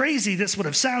how crazy this would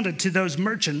have sounded to those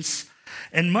merchants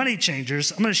and money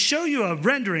changers, I'm going to show you a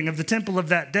rendering of the temple of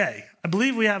that day. I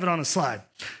believe we have it on a slide.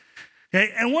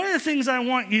 Okay, and one of the things I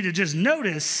want you to just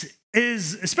notice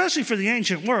is, especially for the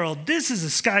ancient world, this is a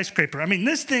skyscraper. I mean,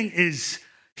 this thing is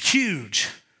huge.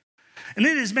 And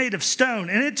it is made of stone.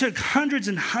 And it took hundreds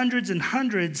and hundreds and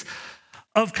hundreds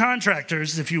of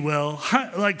contractors, if you will,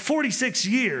 like 46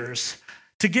 years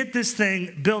to get this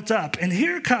thing built up. And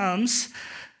here comes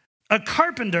a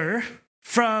carpenter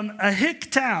from a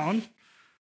hick town,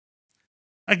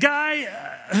 a guy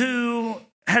who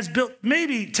has built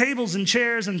maybe tables and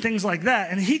chairs and things like that.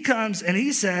 And he comes and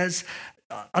he says,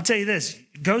 I'll tell you this,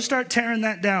 go start tearing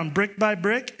that down brick by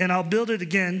brick, and I'll build it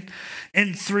again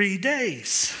in 3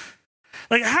 days.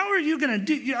 Like, how are you going to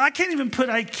do? I can't even put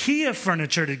IKEA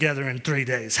furniture together in 3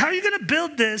 days. How are you going to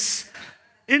build this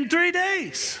in 3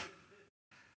 days?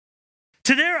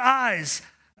 To their eyes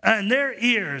and their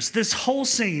ears, this whole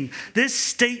scene, this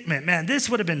statement, man, this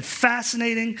would have been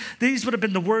fascinating. These would have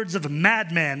been the words of a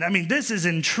madman. I mean, this is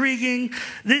intriguing.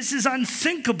 This is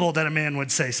unthinkable that a man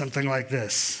would say something like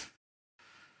this.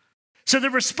 So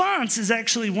the response is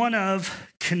actually one of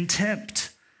contempt.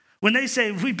 When they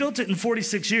say, we built it in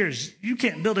 46 years, you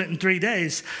can't build it in 3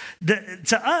 days.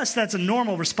 To us, that's a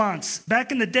normal response.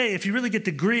 Back in the day, if you really get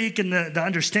the Greek and the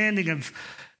understanding of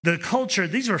the culture,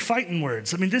 these were fighting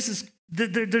words. I mean,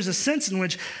 there's a sense in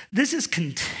which this is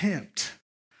contempt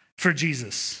for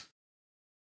Jesus.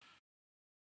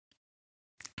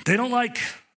 They don't like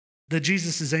that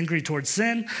Jesus is angry towards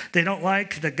sin. They don't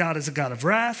like that God is a God of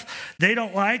wrath. They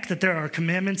don't like that there are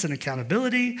commandments and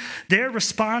accountability. Their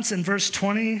response in verse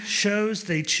 20 shows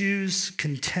they choose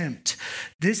contempt.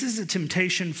 This is a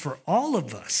temptation for all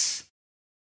of us.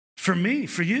 For me,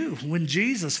 for you, when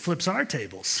Jesus flips our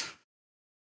tables.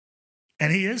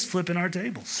 And he is flipping our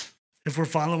tables if we're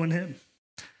following him.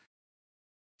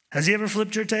 Has he ever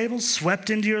flipped your tables, swept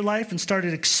into your life and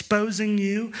started exposing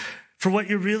you for what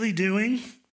you're really doing?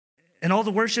 And all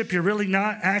the worship you're really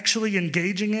not actually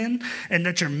engaging in and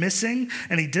that you're missing,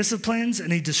 and he disciplines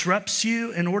and he disrupts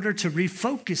you in order to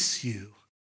refocus you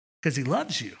because he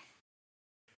loves you.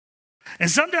 And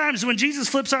sometimes when Jesus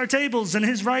flips our tables in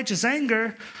his righteous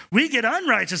anger, we get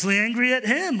unrighteously angry at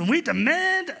him and we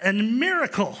demand a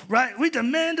miracle, right? We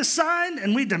demand a sign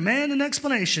and we demand an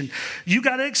explanation. You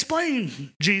got to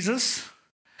explain, Jesus,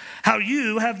 how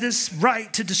you have this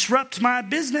right to disrupt my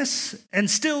business and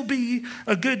still be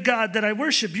a good God that I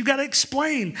worship. You got to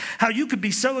explain how you could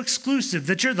be so exclusive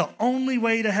that you're the only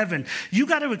way to heaven. You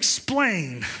got to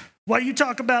explain why you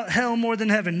talk about hell more than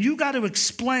heaven. You got to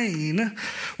explain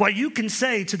why you can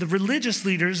say to the religious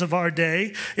leaders of our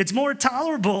day, it's more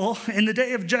tolerable in the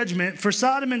day of judgment for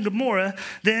Sodom and Gomorrah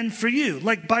than for you.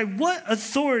 Like, by what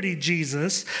authority,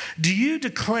 Jesus, do you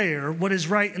declare what is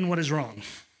right and what is wrong?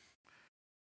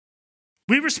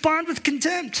 We respond with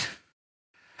contempt.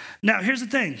 Now, here's the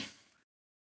thing.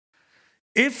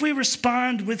 If we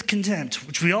respond with contempt,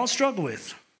 which we all struggle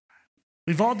with,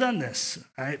 we've all done this,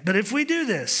 all right? But if we do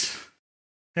this,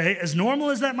 okay, as normal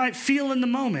as that might feel in the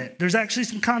moment, there's actually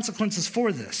some consequences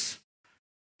for this.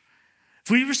 If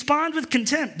If we respond with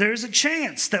contempt, there's a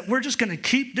chance that we're just going to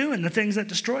keep doing the things that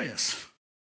destroy us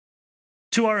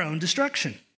to our own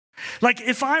destruction. Like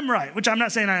if I'm right, which I'm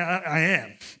not saying I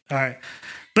am, all right,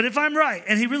 but if I'm right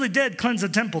and he really did cleanse the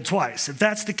temple twice, if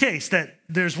that's the case, that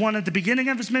there's one at the beginning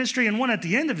of his ministry and one at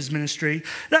the end of his ministry,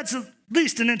 that's at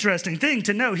least an interesting thing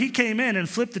to know. He came in and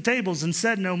flipped the tables and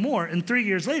said no more. And 3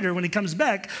 years later, when he comes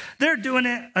back, they're doing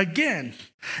it again.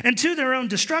 And to their own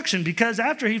destruction, because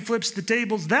after he flips the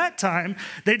tables that time,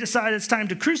 they decide it's time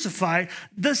to crucify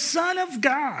the Son of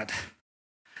God.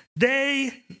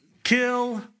 They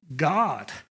kill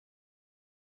God.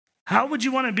 How would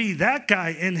you want to be that guy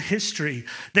in history?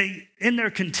 They, in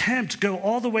their contempt, go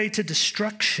all the way to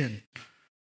destruction.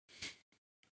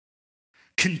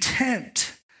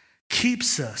 Contempt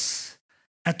keeps us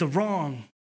at the wrong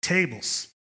tables.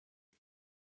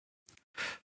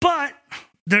 But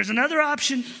there's another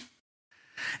option.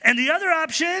 And the other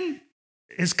option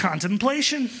is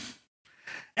contemplation.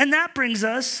 And that brings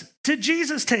us to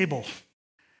Jesus' table.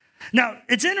 Now,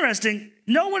 it's interesting.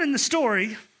 No one in the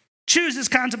story chooses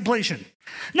contemplation.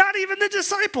 Not even the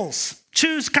disciples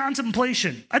choose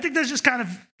contemplation. I think that's just kind of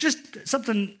just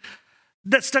something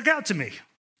that stuck out to me,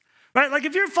 right? Like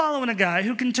if you're following a guy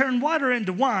who can turn water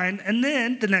into wine, and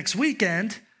then the next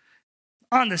weekend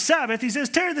on the Sabbath, he says,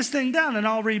 tear this thing down and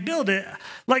I'll rebuild it.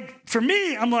 Like for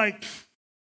me, I'm like,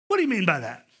 what do you mean by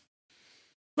that?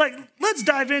 Like, let's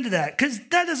dive into that, because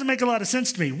that doesn't make a lot of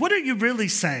sense to me. What are you really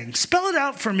saying? Spell it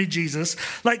out for me, Jesus.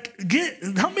 Like,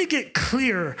 help me get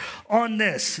clear on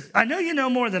this. I know you know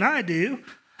more than I do.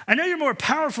 I know you're more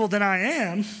powerful than I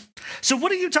am. So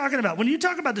what are you talking about? When you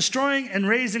talk about destroying and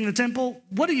raising the temple,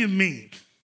 what do you mean?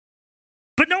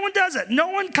 But no one does it. No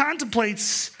one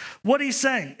contemplates what he's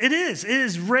saying. It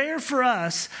is rare for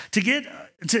us to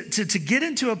get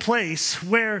into a place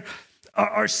where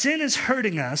our sin is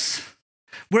hurting us,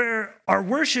 where our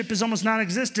worship is almost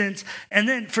non-existent, and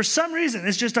then for some reason,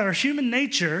 it's just our human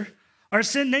nature, our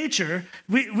sin nature,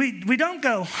 we don't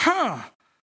go,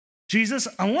 Jesus,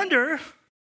 I wonder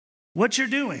what you're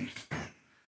doing,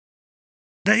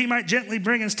 that he might gently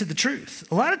bring us to the truth.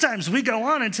 A lot of times we go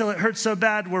on until it hurts so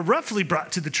bad we're roughly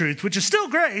brought to the truth, which is still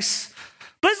grace,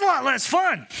 but it's a lot less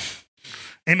fun.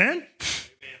 Amen?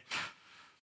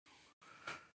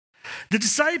 The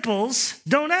disciples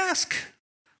don't ask,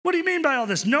 what do you mean by all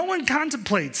this? No one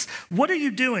contemplates. What are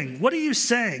you doing? What are you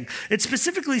saying? It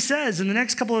specifically says in the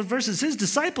next couple of verses, his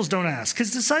disciples don't ask. His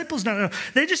disciples don't know.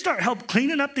 They just start help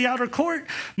cleaning up the outer court.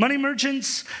 Money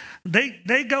merchants,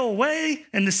 they go away,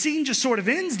 and the scene just sort of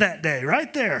ends that day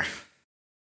right there.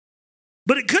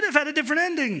 But it could have had a different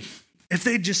ending if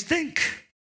they just think,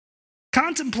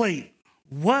 contemplate.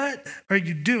 What are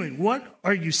you doing? What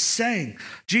are you saying?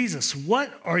 Jesus,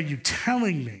 what are you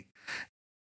telling me?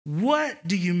 What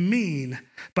do you mean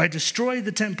by destroy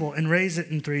the temple and raise it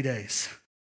in 3 days?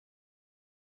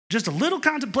 Just a little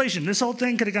contemplation. This whole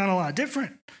thing could have gone a lot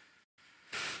different.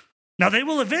 Now, they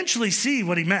will eventually see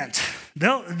what he meant.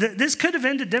 This could have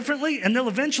ended differently, and they'll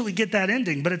eventually get that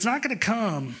ending, but it's not going to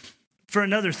come for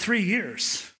another 3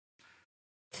 years,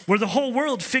 where the whole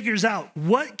world figures out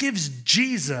what gives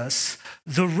Jesus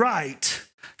the right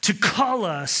to call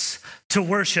us to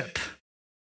worship.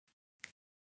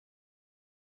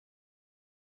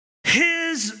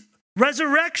 His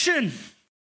resurrection.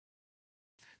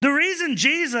 The reason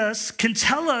Jesus can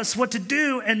tell us what to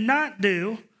do and not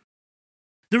do,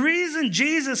 the reason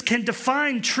Jesus can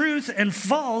define truth and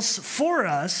false for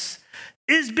us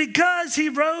is because he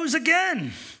rose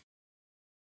again.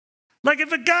 Like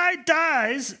if a guy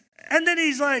dies and then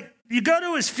he's like, you go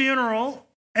to his funeral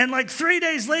and like 3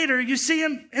 days later you see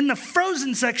him in the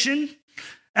frozen section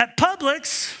at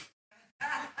Publix.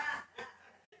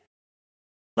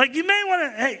 Like you may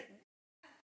want to, hey,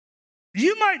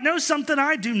 you might know something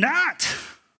I do not.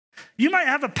 You might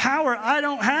have a power I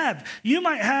don't have. You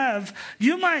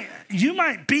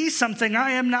might be something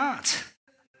I am not.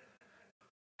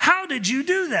 How did you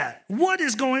do that? What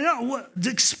is going on?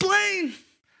 Explain.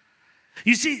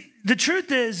 You see, the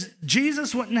truth is,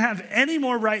 Jesus wouldn't have any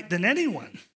more right than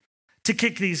anyone to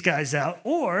kick these guys out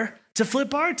or to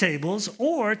flip our tables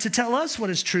or to tell us what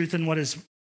is truth and what is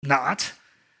not.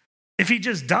 If he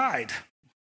just died,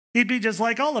 he'd be just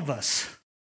like all of us.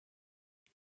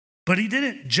 But he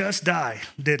didn't just die,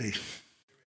 did he?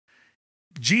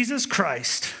 Jesus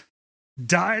Christ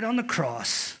died on the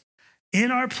cross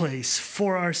in our place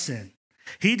for our sin.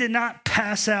 He did not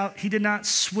pass out. He did not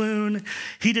swoon.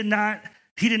 He did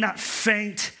not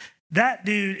faint. That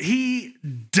dude, he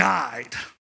died.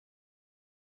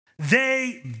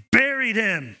 They buried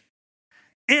him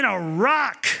in a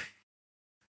rock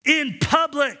in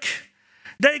public.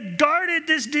 They guarded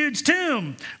this dude's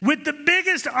tomb with the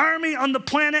biggest army on the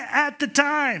planet at the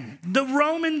time, the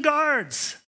Roman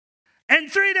guards. And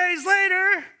 3 days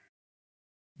later,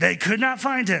 they could not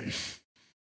find him.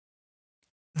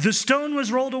 The stone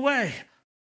was rolled away.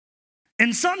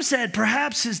 And some said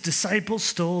perhaps his disciples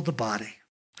stole the body.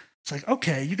 It's like,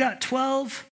 okay, you got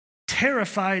 12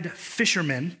 terrified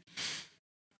fishermen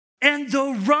and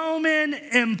the Roman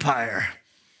Empire.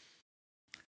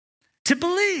 To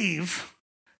believe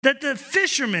that the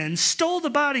fishermen stole the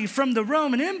body from the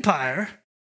Roman Empire,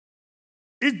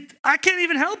 I can't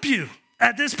even help you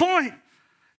at this point.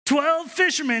 12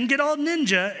 fishermen get all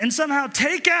ninja and somehow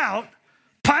take out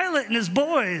Pilate and his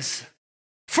boys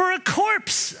for a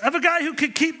corpse of a guy who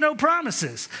could keep no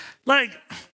promises. Like,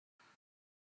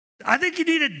 I think you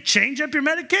need to change up your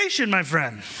medication, my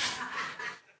friend.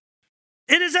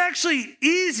 It is actually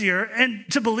easier and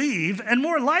to believe and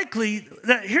more likely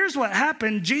that here's what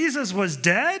happened. Jesus was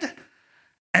dead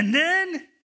and then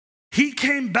he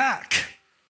came back.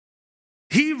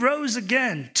 He rose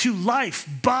again to life,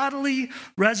 bodily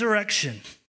resurrection.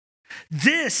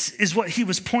 This is what he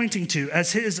was pointing to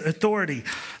as his authority.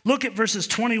 Look at verses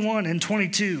 21 and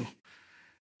 22.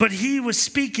 But he was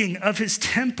speaking of his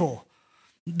temple,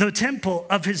 the temple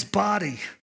of his body.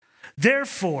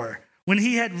 Therefore, when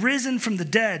he had risen from the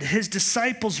dead, his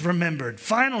disciples remembered.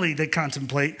 Finally, they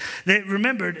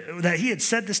remembered that he had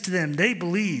said this to them. They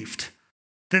believed.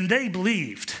 Then they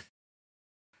believed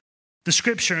the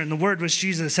scripture and the word which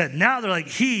Jesus said. Now they're like,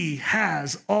 he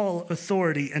has all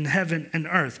authority in heaven and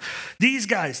earth. These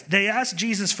guys, they asked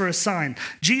Jesus for a sign.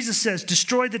 Jesus says,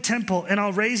 destroy the temple and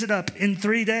I'll raise it up in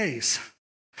 3 days.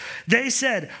 They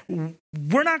said,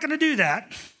 we're not going to do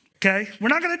that, okay? We're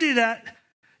not going to do that.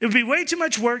 It would be way too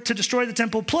much work to destroy the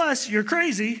temple. Plus, you're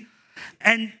crazy,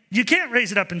 and you can't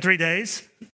raise it up in 3 days.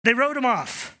 They wrote him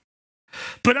off.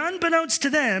 But unbeknownst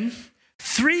to them,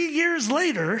 3 years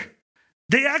later,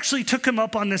 they actually took him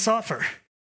up on this offer.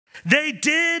 They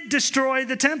did destroy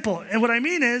the temple. And what I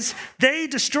mean is, they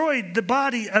destroyed the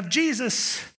body of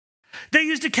Jesus. They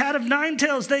used a cat of nine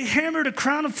tails. They hammered a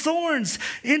crown of thorns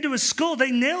into his skull.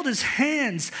 They nailed his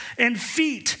hands and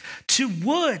feet to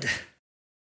wood.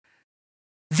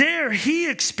 There, he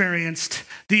experienced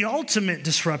the ultimate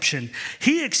disruption.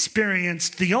 He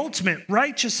experienced the ultimate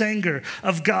righteous anger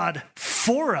of God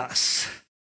for us.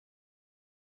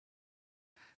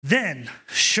 Then,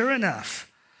 sure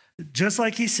enough, just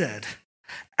like he said,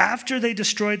 after they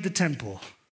destroyed the temple,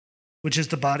 which is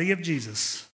the body of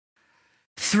Jesus,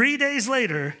 3 days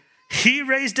later, he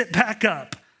raised it back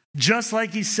up, just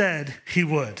like he said he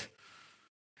would.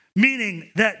 Meaning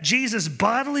that Jesus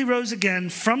bodily rose again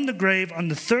from the grave on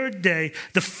the third day.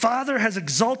 The Father has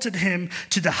exalted him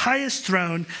to the highest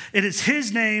throne. It is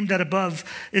his name that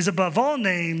is above all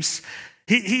names.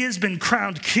 He has been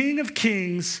crowned King of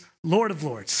Kings, Lord of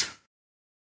Lords.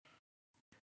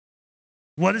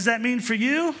 What does that mean for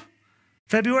you?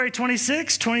 February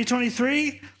 26,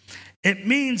 2023? It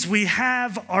means we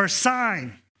have our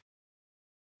sign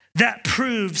that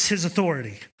proves his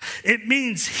authority. It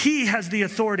means he has the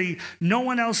authority no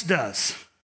one else does.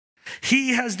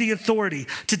 He has the authority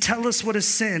to tell us what is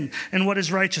sin and what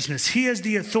is righteousness. He has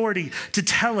the authority to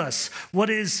tell us what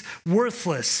is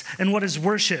worthless and what is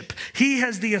worship. He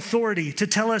has the authority to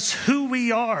tell us who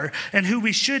we are and who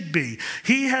we should be.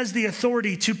 He has the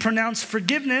authority to pronounce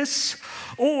forgiveness,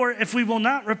 or if we will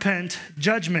not repent,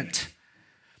 judgment.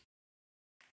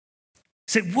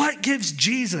 Say, what gives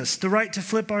Jesus the right to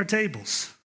flip our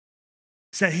tables?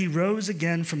 It's that he rose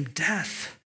again from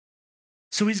death.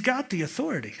 So he's got the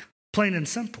authority, plain and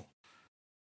simple.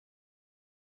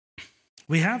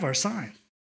 We have our sign.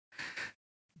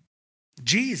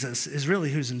 Jesus is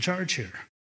really who's in charge here.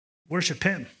 Worship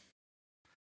him.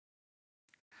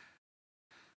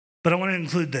 But I want to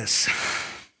include this.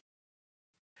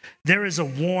 There is a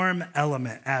warm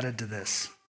element added to this.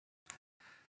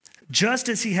 Just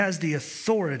as he has the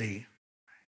authority,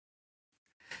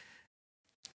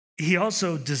 he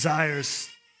also desires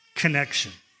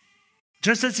connection.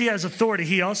 Just as he has authority,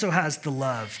 he also has the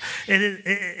love.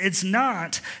 It's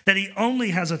not that he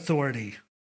only has authority,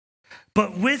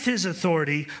 but with his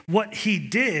authority, what he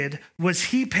did was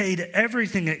he paid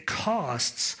everything it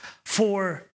costs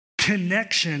for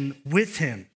connection with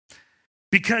him,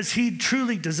 because he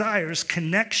truly desires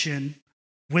connection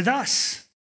with us.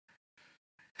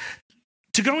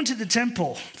 To go into the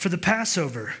temple for the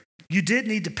Passover, you did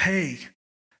need to pay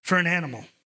for an animal.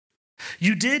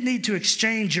 You did need to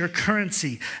exchange your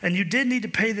currency, and you did need to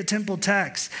pay the temple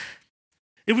tax.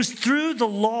 It was through the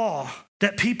law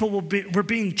that people were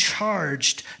being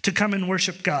charged to come and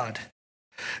worship God.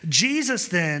 Jesus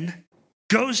then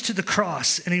goes to the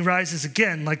cross, and he rises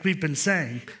again, like we've been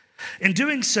saying. In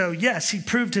doing so, yes, he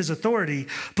proved his authority,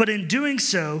 but in doing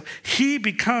so, he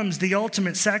becomes the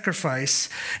ultimate sacrifice,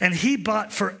 and he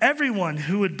bought for everyone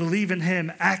who would believe in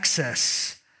him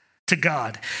access to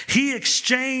God. He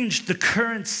exchanged the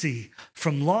currency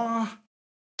from law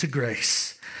to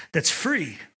grace that's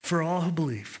free for all who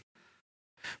believe.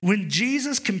 When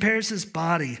Jesus compares his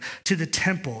body to the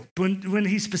temple, when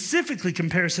he specifically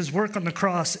compares his work on the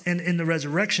cross and in the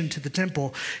resurrection to the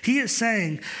temple, he is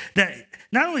saying that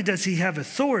not only does he have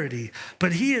authority,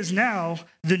 but he is now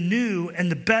the new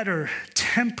and the better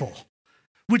temple,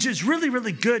 which is really,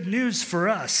 really good news for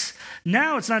us.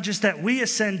 Now it's not just that we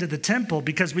ascend to the temple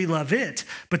because we love it,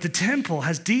 but the temple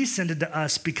has descended to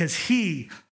us because he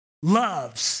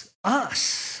loves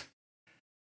us.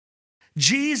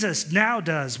 Jesus now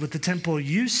does what the temple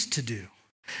used to do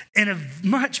in a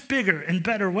much bigger and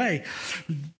better way.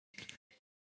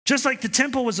 Just like the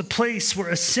temple was a place where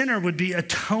a sinner would be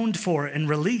atoned for and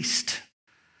released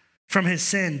from his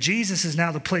sin, Jesus is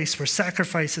now the place where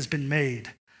sacrifice has been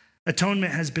made,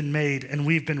 atonement has been made, and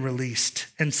we've been released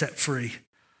and set free.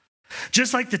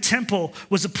 Just like the temple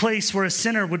was a place where a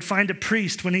sinner would find a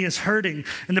priest when he is hurting,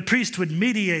 and the priest would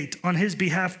mediate on his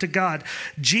behalf to God,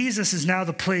 Jesus is now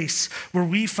the place where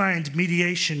we find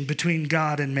mediation between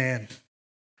God and man.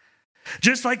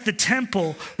 Just like the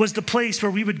temple was the place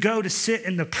where we would go to sit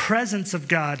in the presence of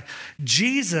God,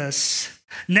 Jesus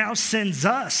now sends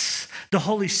us the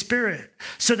Holy Spirit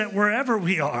so that wherever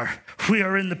we are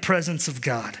in the presence of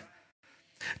God.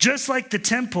 Just like the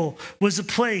temple was a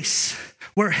place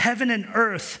where heaven and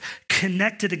earth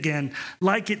connected again,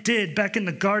 like it did back in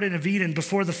the Garden of Eden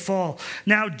before the fall.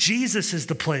 Now Jesus is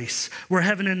the place where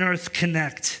heaven and earth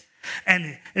connect.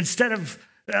 And instead of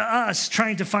us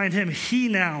trying to find him, he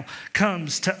now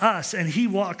comes to us and he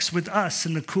walks with us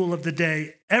in the cool of the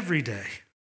day every day.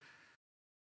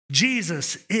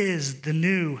 Jesus is the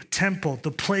new temple,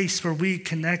 the place where we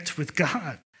connect with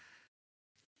God.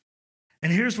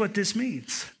 And here's what this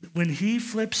means. When he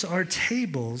flips our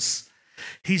tables,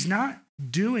 he's not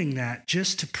doing that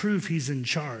just to prove he's in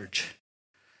charge.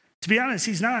 To be honest,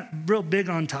 he's not real big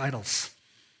on titles.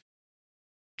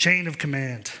 Chain of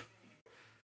command.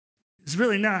 It's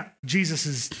really not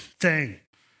Jesus's thing.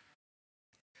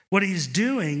 What he's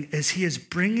doing is he is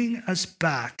bringing us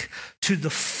back to the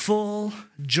full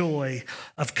joy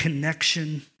of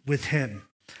connection with him.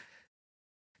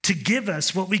 To give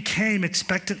us what we came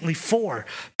expectantly for,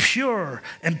 pure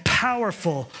and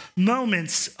powerful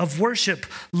moments of worship,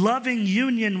 loving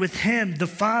union with him, the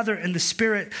Father and the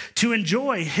Spirit, to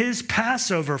enjoy his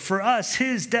Passover for us,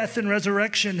 his death and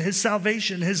resurrection, his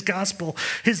salvation, his gospel,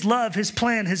 his love, his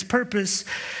plan, his purpose,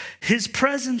 his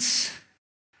presence.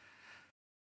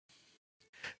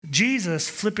 Jesus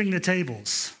flipping the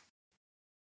tables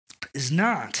is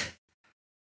not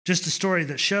just a story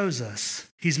that shows us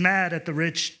he's mad at the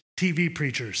rich TV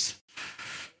preachers,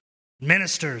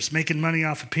 ministers making money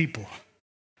off of people.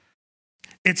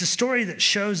 It's a story that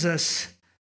shows us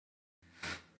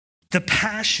the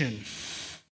passion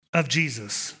of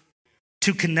Jesus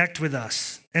to connect with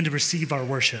us and to receive our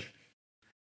worship.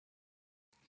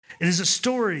 It is a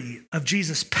story of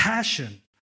Jesus' passion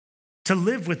to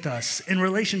live with us, in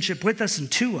relationship with us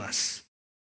and to us.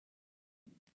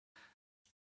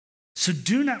 So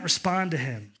do not respond to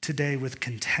him today with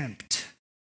contempt,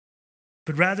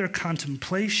 but rather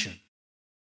contemplation.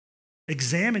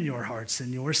 Examine your hearts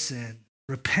and your sin.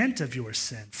 Repent of your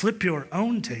sin. Flip your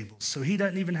own tables so he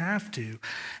doesn't even have to.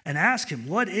 And ask him,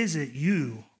 what is it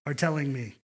you are telling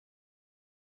me?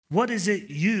 What is it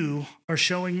you are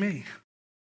showing me?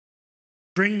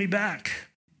 Bring me back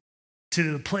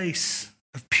to the place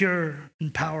of pure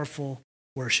and powerful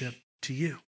worship to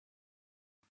you.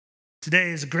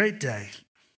 Today is a great day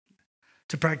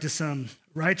to practice some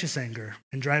righteous anger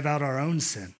and drive out our own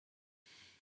sin.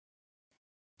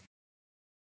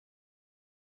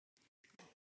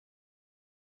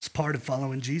 It's part of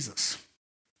following Jesus.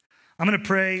 I'm going to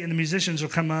pray, and the musicians will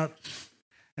come up,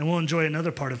 and we'll enjoy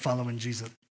another part of following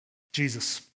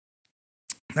Jesus.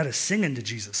 That is singing to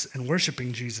Jesus and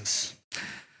worshiping Jesus.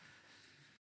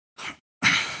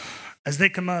 As they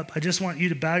come up, I just want you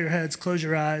to bow your heads, close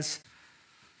your eyes,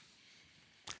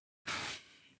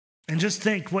 and just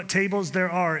think what tables there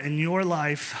are in your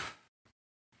life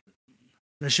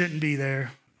that shouldn't be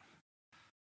there.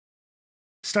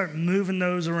 Start moving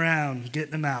those around,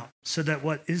 getting them out, so that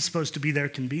what is supposed to be there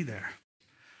can be there.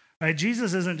 Right?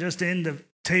 Jesus isn't just in the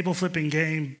table flipping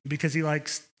game because he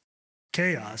likes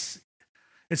chaos.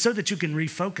 It's so that you can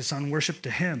refocus on worship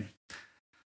to him.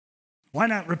 Why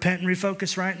not repent and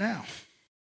refocus right now?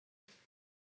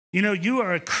 You know, you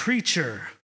are a creature.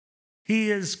 He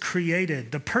is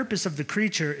created. The purpose of the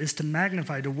creature is to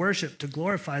magnify, to worship, to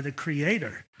glorify the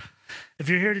Creator. If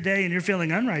you're here today and you're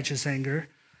feeling unrighteous anger,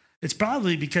 it's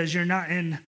probably because you're not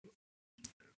in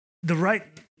the right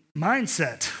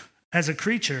mindset as a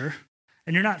creature,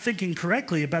 and you're not thinking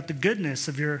correctly about the goodness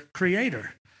of your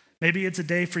Creator. Maybe it's a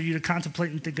day for you to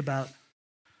contemplate and think about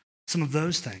some of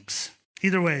those things.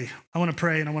 Either way, I want to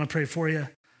pray, and I want to pray for you,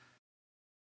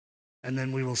 and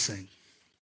then we will sing.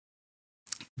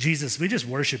 Jesus, we just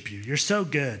worship you. You're so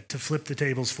good to flip the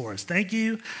tables for us. Thank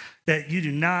you that you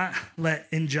do not let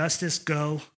injustice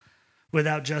go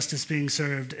without justice being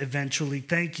served eventually.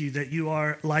 Thank you that you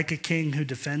are like a king who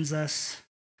defends us.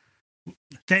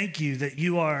 Thank you that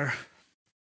you are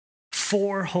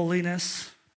for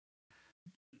holiness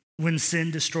when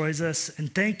sin destroys us.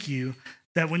 And thank you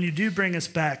that when you do bring us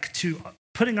back to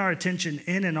putting our attention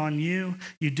in and on you,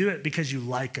 you do it because you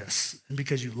like us and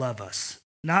because you love us,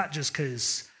 not just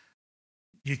because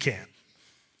you can.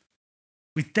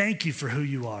 We thank you for who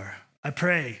you are. I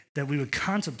pray that we would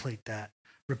contemplate that,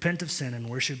 repent of sin, and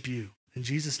worship you. In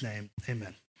Jesus' name,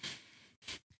 amen.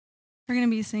 We're going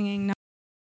to be singing